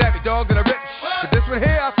 Get at me, dog, and I rip. But this one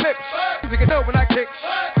here, I flip. Nigga know when I kick.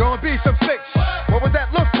 Gonna be some six. What was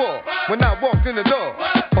that look for when I walked in the door?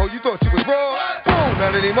 Oh, you thought you was raw? Boom,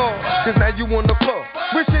 not anymore. Cause now you on the floor.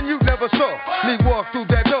 Wishing you never saw me walk through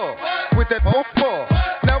that door with that old ball.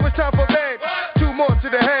 Now it's time for bed. Two more to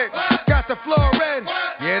the head. Got the floor in.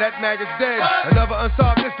 Yeah, that maggot's dead. Another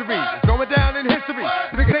unsolved mystery. It's going down in history.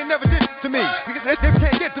 Because they never did to me. Because they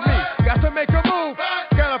can't get to me. Got to make a move.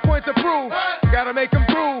 Got a point to prove. Gotta make a